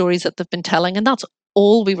embellish the stories that they've been telling, and that's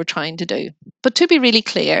all we were trying to do. But to be really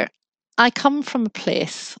clear, I personally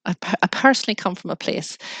come from a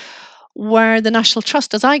place where the National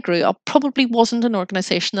Trust, as I grew up, probably wasn't an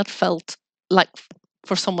organisation that felt like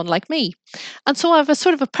for someone like me. And so I have a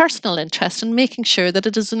sort of a personal interest in making sure that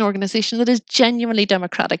it is an organisation that is genuinely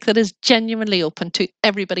democratic, that is genuinely open to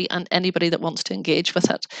everybody and anybody that wants to engage with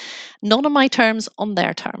it. Not on my terms, on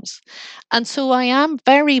their terms. And so I am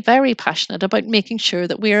very, very passionate about making sure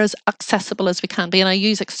that we are as accessible as we can be. And I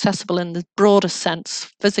use accessible in the broadest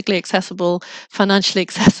sense: physically accessible, financially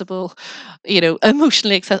accessible,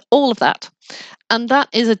 emotionally accessible, all of that. And that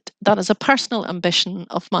is a personal ambition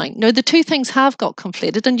of mine. Now, the two things have got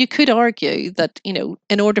conflated, and you could argue that,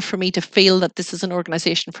 in order for me to feel that this is an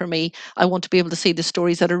organisation for me, I want to be able to see the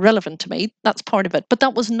stories that are relevant to me. That's part of it. But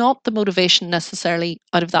that was not the motivation necessarily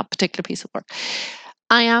out of that particular piece of work.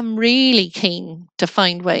 I am really keen to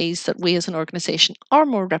find ways that we as an organisation are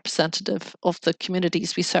more representative of the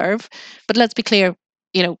communities we serve. But let's be clear,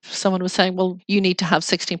 someone was saying, well, you need to have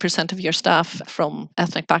 16% of your staff from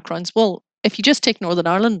ethnic backgrounds. Well, if you just take Northern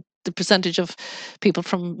Ireland, the percentage of people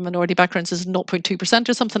from minority backgrounds is 0.2%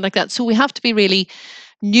 or something like that. So we have to be really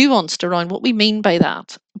nuanced around what we mean by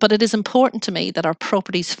that. But it is important to me that our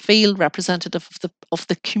properties feel representative of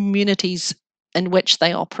the communities in which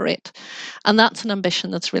they operate. And that's an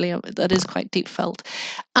ambition that is quite deep felt.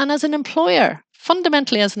 And as an employer,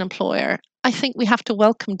 fundamentally as an employer, I think we have to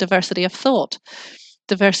welcome diversity of thought,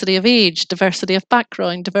 diversity of age, diversity of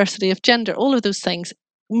background, diversity of gender. All of those things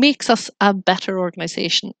makes us a better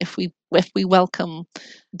organization if we welcome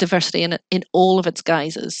diversity in all of its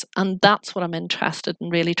guises. And that's what I'm interested in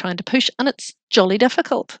really trying to push. And it's jolly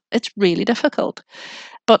difficult. It's really difficult.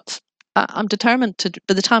 But I'm determined to,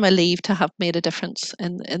 by the time I leave, to have made a difference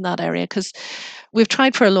in that area, because we've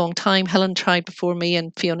tried for a long time. Helen tried before me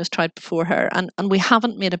and Fiona's tried before her, and we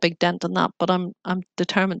haven't made a big dent in that, but I'm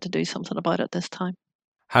determined to do something about it this time.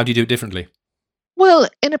 How do you do it differently? Well,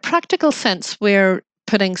 in a practical sense, we're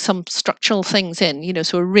putting some structural things in,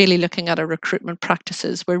 so we're really looking at our recruitment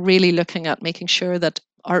practices. We're really looking at making sure that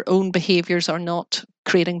our own behaviours are not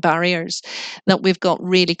creating barriers, that we've got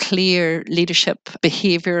really clear leadership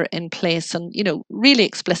behaviour in place and, really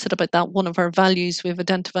explicit about that. One of our values we've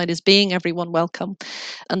identified as being everyone welcome.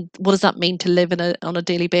 And what does that mean to live on a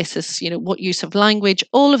daily basis? What use of language,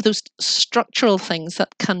 all of those structural things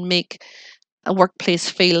that can make a workplace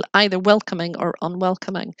feel either welcoming or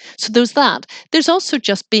unwelcoming. So there's that. There's also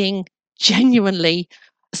just being genuinely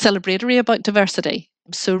celebratory about diversity.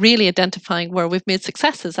 So really identifying where we've made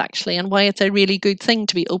successes actually, and why it's a really good thing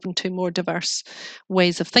to be open to more diverse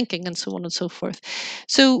ways of thinking and so on and so forth.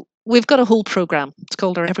 So we've got a whole program. It's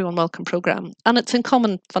called our Everyone Welcome program. And it's in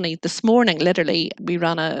common, funny, this morning, literally, we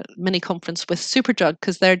ran a mini conference with Superdrug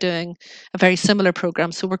because they're doing a very similar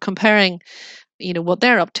program. So we're comparing what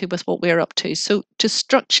they're up to with what we're up to. So to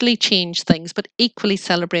structurally change things, but equally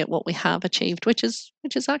celebrate what we have achieved, which is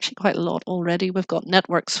actually quite a lot already. We've got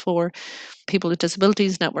networks for people with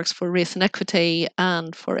disabilities, networks for race and equity,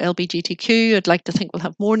 and for LGBTQ. I'd like to think we'll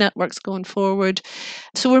have more networks going forward.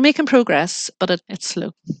 So we're making progress, but it's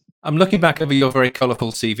slow. I'm looking back over your very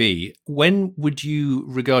colourful CV. When would you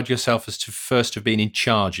regard yourself as to first have been in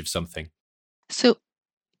charge of something? So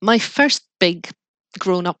my first big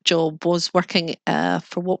grown-up job was working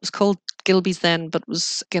for what was called Gilbey's then, but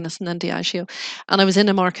was Guinness and Diageo. And I was in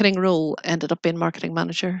a marketing role, ended up being marketing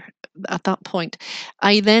manager at that point.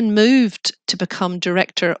 I then moved to become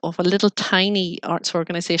director of a little tiny arts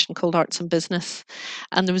organisation called Arts and Business.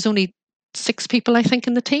 And there was only 6 people, I think,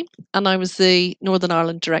 in the team. And I was the Northern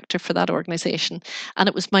Ireland director for that organisation. And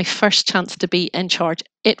it was my first chance to be in charge.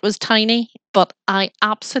 It was tiny, but I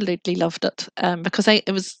absolutely loved it because I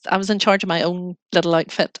was in charge of my own little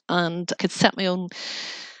outfit and could set my own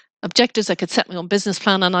objectives. I could set my own business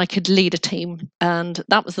plan and I could lead a team. And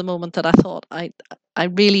that was the moment that I thought I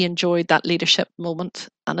really enjoyed that leadership moment.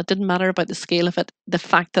 And it didn't matter about the scale of it. The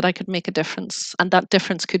fact that I could make a difference, and that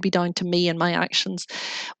difference could be down to me and my actions,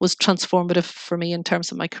 was transformative for me in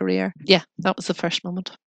terms of my career. Yeah, that was the first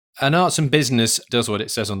moment. And Arts and Business does what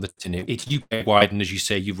it says on the tin. It's UK wide, and as you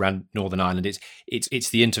say, you ran Northern Ireland. It's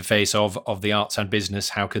the interface of the arts and business.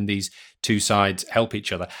 How can these two sides help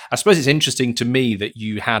each other? I suppose it's interesting to me that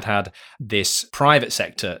you had this private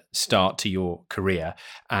sector start to your career,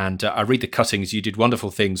 and I read the cuttings. You did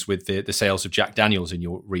wonderful things with the sales of Jack Daniels in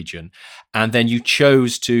your region, and then you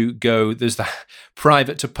chose to go. There's the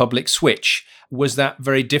private to public switch. Was that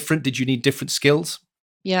very different? Did you need different skills?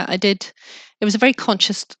 Yeah, I did. It was a very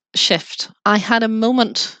conscious shift. I had a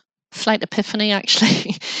moment, slight epiphany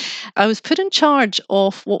actually. I was put in charge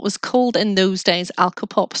of what was called in those days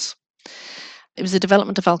Alcopops. It was the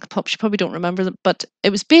development of Alcopops. You probably don't remember them, but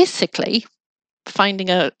it was basically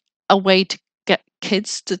finding a way to get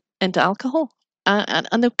kids into alcohol.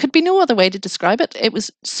 And there could be no other way to describe it. It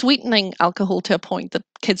was sweetening alcohol to a point that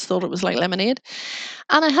kids thought it was like lemonade.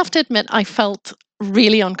 And I have to admit, I felt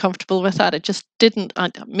really uncomfortable with that. It just didn't.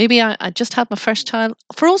 Maybe I just had my first child.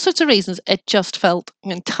 For all sorts of reasons, it just felt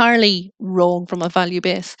entirely wrong from a value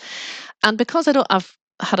base. And because I've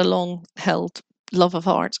had a long-held love of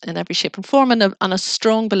art in every shape and form, and a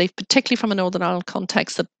strong belief, particularly from a Northern Ireland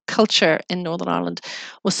context, that culture in Northern Ireland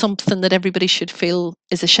was something that everybody should feel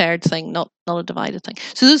is a shared thing, not a divided thing.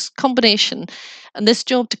 So this combination and this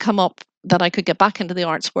job to come up that I could get back into the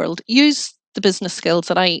arts world, use the business skills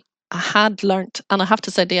that I had learnt, and I have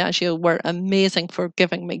to say Diageo were amazing for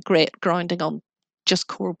giving me great grounding on just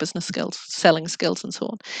core business skills, selling skills and so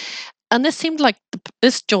on. And this seemed like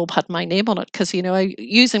this job had my name on it because,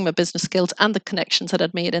 using my business skills and the connections that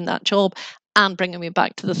I'd made in that job and bringing me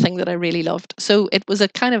back to the thing that I really loved. So it was a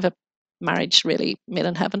kind of a marriage really made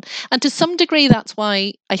in heaven. And to some degree, that's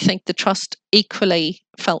why I think the trust equally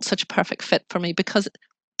felt such a perfect fit for me, because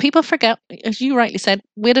people forget, as you rightly said,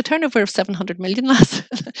 we had a turnover of 700 million last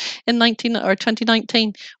in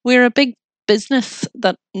 2019. We're a big business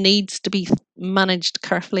that needs to be managed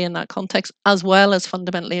carefully in that context, as well as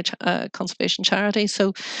fundamentally a conservation charity.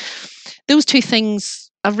 So those two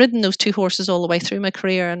things, I've ridden those two horses all the way through my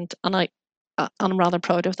career, and I'm rather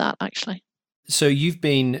proud of that, actually. So you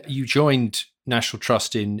joined National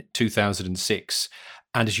Trust in 2006.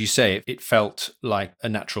 And as you say, it felt like a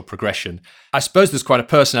natural progression. I suppose there's quite a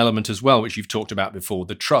personal element as well, which you've talked about before.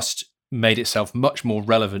 The trust made itself much more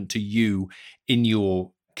relevant to you in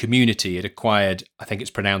your community. It acquired, I think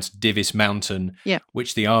it's pronounced Divis Mountain,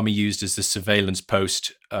 which the army used as the surveillance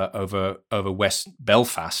post over West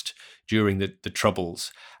Belfast during the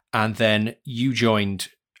Troubles. And then you joined.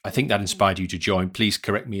 I think that inspired you to join. Please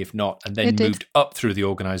correct me if not. And then moved up through the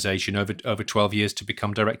organisation over 12 years to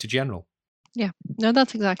become Director General. Yeah, no,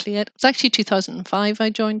 that's exactly it. It's actually 2005 I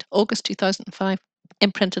joined, August 2005,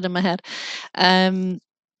 imprinted in my head.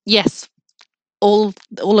 Yes, all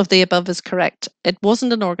of the above is correct. It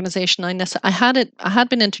wasn't an organisation I had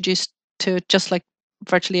been introduced to it just like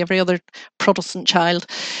virtually every other Protestant child,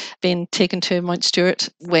 being taken to Mount Stewart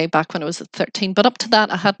way back when I was at 13. But up to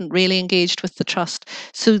that, I hadn't really engaged with the trust.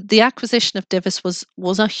 So the acquisition of Divis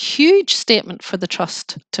was a huge statement for the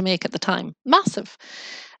trust to make at the time, massive,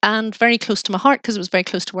 and very close to my heart because it was very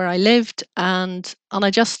close to where I lived, and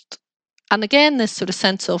again this sort of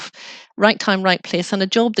sense of right time, right place, and a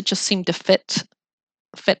job that just seemed to fit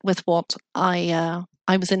with what I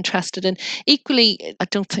was interested in. Equally, I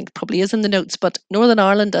don't think it probably is in the notes, but Northern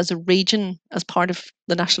Ireland as a region, as part of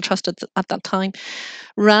the National Trust at that time,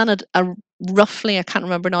 ran at a roughly, I can't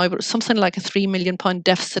remember now, but it was something like a £3 million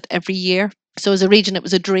deficit every year. So as a region, it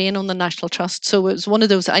was a drain on the National Trust. So it was one of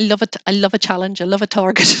those, I love it. I love a challenge. I love a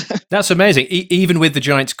target. That's amazing. Even with the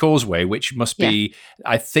Giant's Causeway, which must be,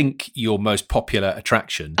 I think, your most popular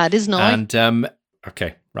attraction. It is now. And,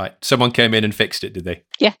 okay, right. Someone came in and fixed it, did they?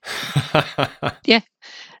 Yeah. Yeah.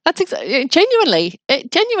 That's genuinely,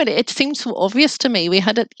 it seems so obvious to me. We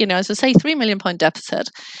had it, as I say, £3 million deficit.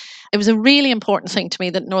 It was a really important thing to me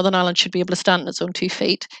that Northern Ireland should be able to stand on its own 2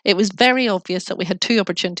 feet. It was very obvious that we had two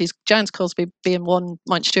opportunities, Giant's Causeway being one,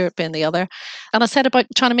 Mount Stewart being the other. And I set about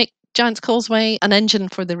trying to make Giant's Causeway an engine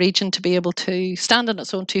for the region to be able to stand on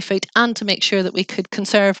its own 2 feet and to make sure that we could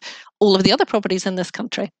conserve all of the other properties in this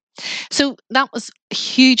country. So that was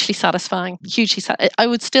hugely satisfying, I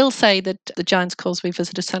would still say that the Giant's Causeway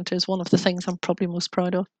Visitor Centre is one of the things I'm probably most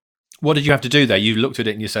proud of. What did you have to do there? You looked at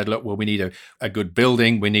it and you said, look, well, we need a good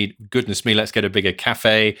building. We need, goodness me, let's get a bigger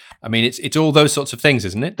cafe. I mean, it's all those sorts of things,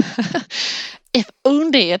 isn't it? If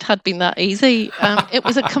only it had been that easy. It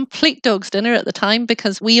was a complete dog's dinner at the time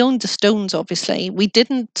because we owned the stones, obviously. We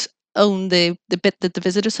didn't own the bit that the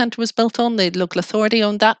visitor centre was built on. The local authority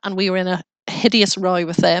owned that, and we were in a hideous row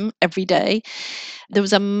with them every day. There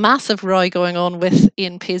was a massive row going on with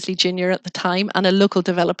Ian Paisley Jr. at the time and a local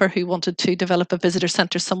developer who wanted to develop a visitor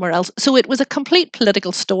centre somewhere else. So it was a complete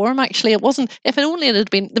political storm, actually. It wasn't, if it only had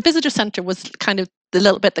been, the visitor centre was kind of the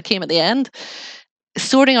little bit that came at the end.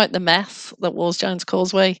 Sorting out the mess that was Giant's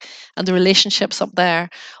Causeway and the relationships up there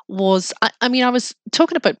was, I mean, I was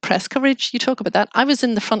talking about press coverage. You talk about that. I was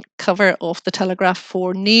in the front cover of the Telegraph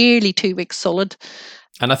for nearly 2 weeks solid.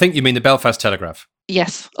 And I think you mean the Belfast Telegraph.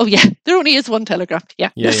 Yes. Oh, yeah. There only is one Telegraph.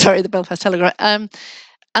 Yeah. Sorry, the Belfast Telegraph.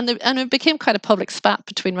 And it became quite a public spat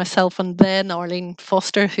between myself and then Arlene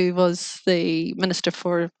Foster, who was the Minister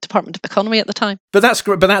for Department of Economy at the time. But that's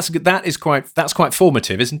quite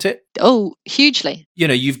formative, isn't it? Oh, hugely.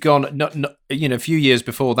 You've gone a few years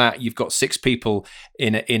before that. You've got 6 people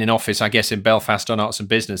in an office, I guess, in Belfast on arts and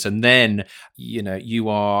business, and then you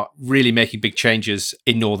are really making big changes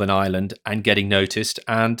in Northern Ireland and getting noticed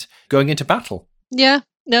and going into battle. Yeah.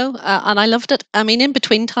 No, and I loved it. I mean, in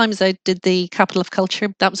between times, I did the Capital of Culture.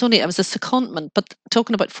 It was a secondment, but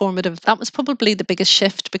talking about formative, that was probably the biggest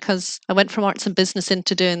shift because I went from arts and business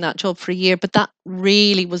into doing that job for a year, but that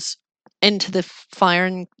really was into the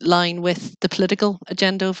firing line with the political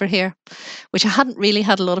agenda over here, which I hadn't really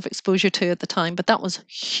had a lot of exposure to at the time, but that was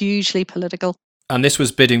hugely political. And you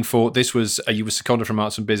were seconded from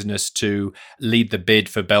arts and business to lead the bid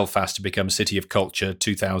for Belfast to become City of Culture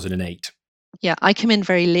 2008. Yeah, I came in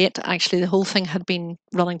very late. Actually, the whole thing had been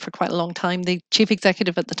running for quite a long time. The chief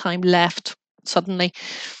executive at the time left suddenly,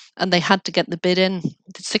 and they had to get the bid in.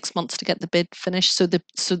 It did 6 months to get the bid finished. So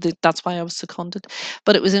that's why I was seconded.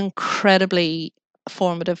 But it was incredibly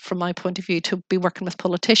formative from my point of view to be working with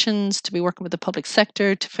politicians, to be working with the public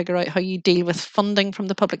sector, to figure out how you deal with funding from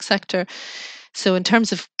the public sector, So in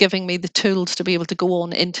terms of giving me the tools to be able to go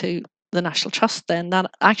on into the National Trust, then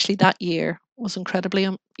that year was incredibly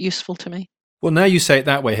useful to me. Well, now you say it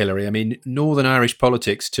that way, Hilary. I mean, Northern Irish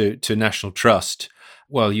politics to National Trust.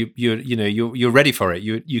 Well, you're ready for it.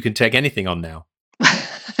 You can take anything on now.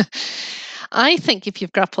 I think if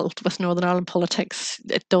you've grappled with Northern Ireland politics,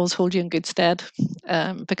 it does hold you in good stead,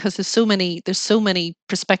 because there's so many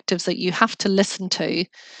perspectives that you have to listen to.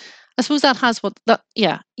 I suppose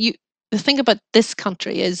the thing about this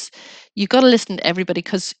country is you've got to listen to everybody,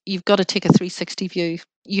 because you've got to take a 360 view.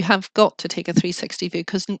 You have got to take a 360 view,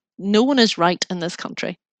 because no one is right in this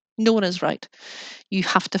country. No one is right. You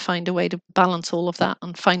have to find a way to balance all of that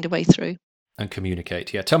and find a way through. And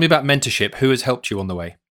communicate. Yeah. Tell me about mentorship. Who has helped you on the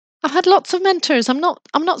way? I've had lots of mentors. I'm not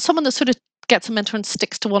someone that sort of gets a mentor and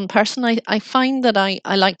sticks to one person. I find that I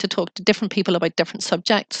like to talk to different people about different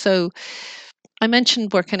subjects. So I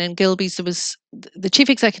mentioned working in Gilbey's. There was the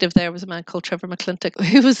chief executive there was a man called Trevor McClintock,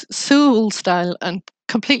 who was so old style and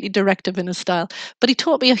completely directive in his style. But he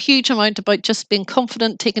taught me a huge amount about just being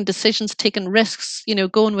confident, taking decisions, taking risks,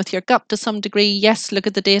 going with your gut to some degree. Yes, look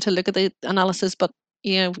at the data, look at the analysis, but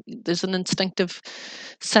there's an instinctive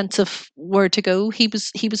sense of where to go. He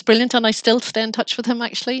was brilliant, and I still stay in touch with him.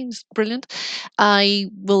 Actually, he's brilliant. I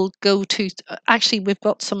will go to we've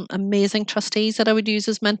got some amazing trustees that I would use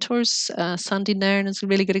as mentors. Sandy Nairn is a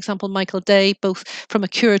really good example. Michael Day, both from a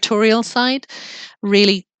curatorial side,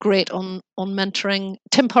 really great on mentoring.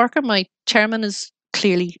 Tim Parker, my chairman, is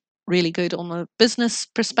clearly really good on a business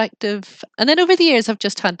perspective. And then over the years, I've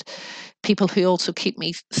just had people who also keep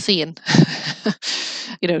me sane.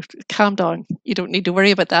 Calm down. You don't need to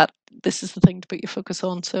worry about that. This is the thing to put your focus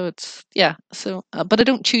on. So it's, but I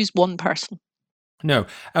don't choose one person. No.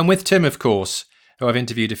 And with Tim, of course, who I've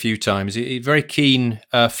interviewed a few times, he's a very keen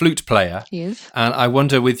flute player. He is. And I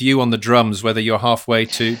wonder with you on the drums, whether you're halfway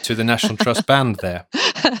to the National Trust band there.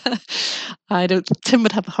 Tim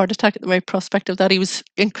would have a heart attack at the very prospect of that. He was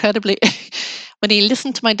incredibly, when he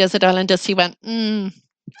listened to my Desert Islanders, he went,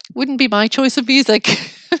 wouldn't be my choice of music.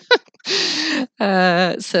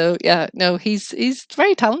 He's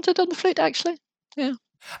very talented on the flute, actually. Yeah.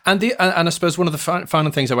 And I suppose one of the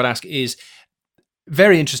final things I would ask is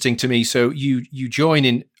very interesting to me. So you join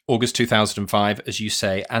in August 2005, as you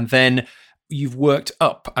say, and then you've worked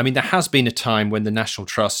up. I mean, there has been a time when the National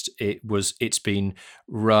Trust, it's been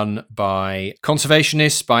run by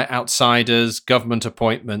conservationists, by outsiders, government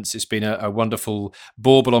appointments. It's been a wonderful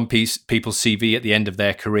bauble on people's CV at the end of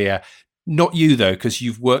their career. Not you, though, because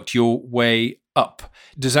you've worked your way up.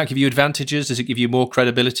 Does that give you advantages? Does it give you more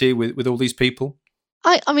credibility with all these people?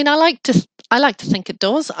 I like to think it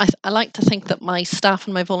does. I like to think that my staff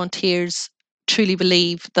and my volunteers truly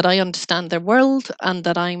believe that I understand their world and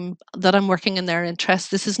that I'm working in their interests.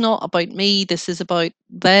 This is not about me. This is about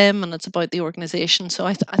them, and it's about the organisation. So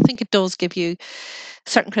I think it does give you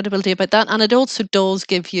certain credibility about that, and it also does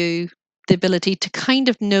give you the ability to kind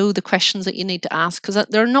of know the questions that you need to ask, because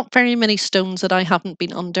there are not very many stones that I haven't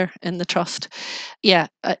been under in the trust. Yeah,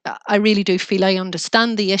 I really do feel I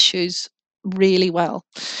understand the issues really well.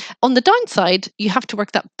 On the downside, you have to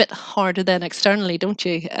work that bit harder than externally, don't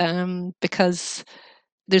you? Because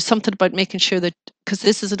there's something about making sure that, because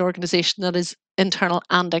this is an organisation that is internal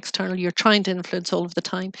and external, you're trying to influence all of the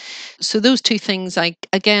time. So those two things, I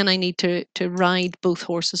need to ride both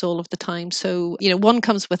horses all of the time. So one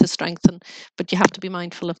comes with a strength, but you have to be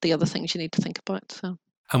mindful of the other things you need to think about. So.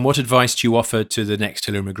 And what advice do you offer to the next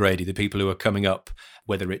Hilary McGrady, the people who are coming up,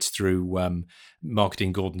 whether it's through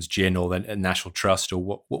Marketing Gordon's Gin or the National Trust, or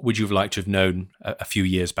what would you have liked to have known a few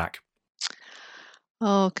years back?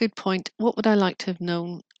 Oh, good point. What would I like to have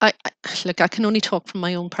known? I can only talk from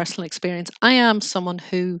my own personal experience. I am someone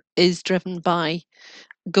who is driven by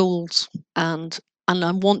goals and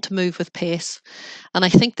I want to move with pace. And I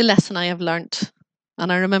think the lesson I have learnt,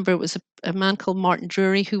 and I remember it was a man called Martin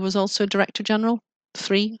Drury, who was also Director General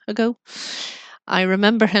 3 ago. I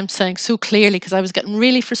remember him saying so clearly, because I was getting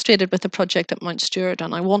really frustrated with the project at Mount Stewart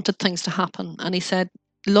and I wanted things to happen. And he said,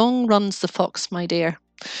 "Long runs the fox, my dear."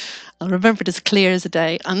 I remember it as clear as a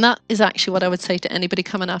day. And that is actually what I would say to anybody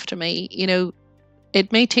coming after me.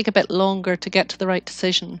 It may take a bit longer to get to the right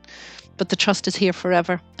decision, but the trust is here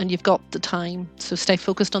forever and you've got the time. So stay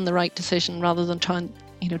focused on the right decision rather than trying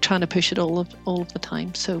to push it all of the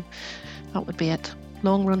time. So that would be it.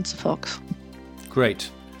 Long runs the fox. Great.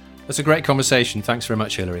 That's a great conversation. Thanks very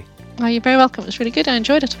much, Hilary. Oh, you're very welcome. It was really good. I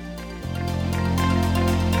enjoyed it.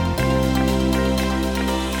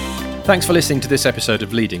 Thanks for listening to this episode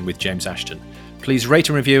of Leading with James Ashton. Please rate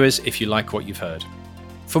and review us if you like what you've heard.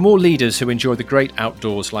 For more leaders who enjoy the great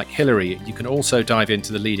outdoors like Hilary, you can also dive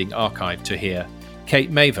into the Leading archive to hear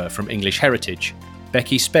Kate Maver from English Heritage,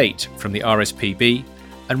 Becky Spate from the RSPB,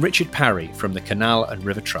 and Richard Parry from the Canal and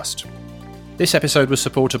River Trust. This episode was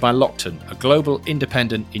supported by Lockton, a global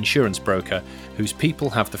independent insurance broker whose people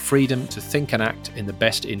have the freedom to think and act in the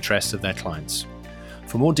best interests of their clients.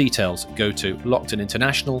 For more details, go to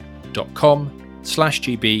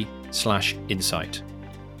locktoninternational.com/GB/insight.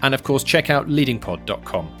 And of course, check out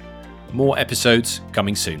leadingpod.com. More episodes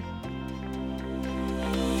coming soon.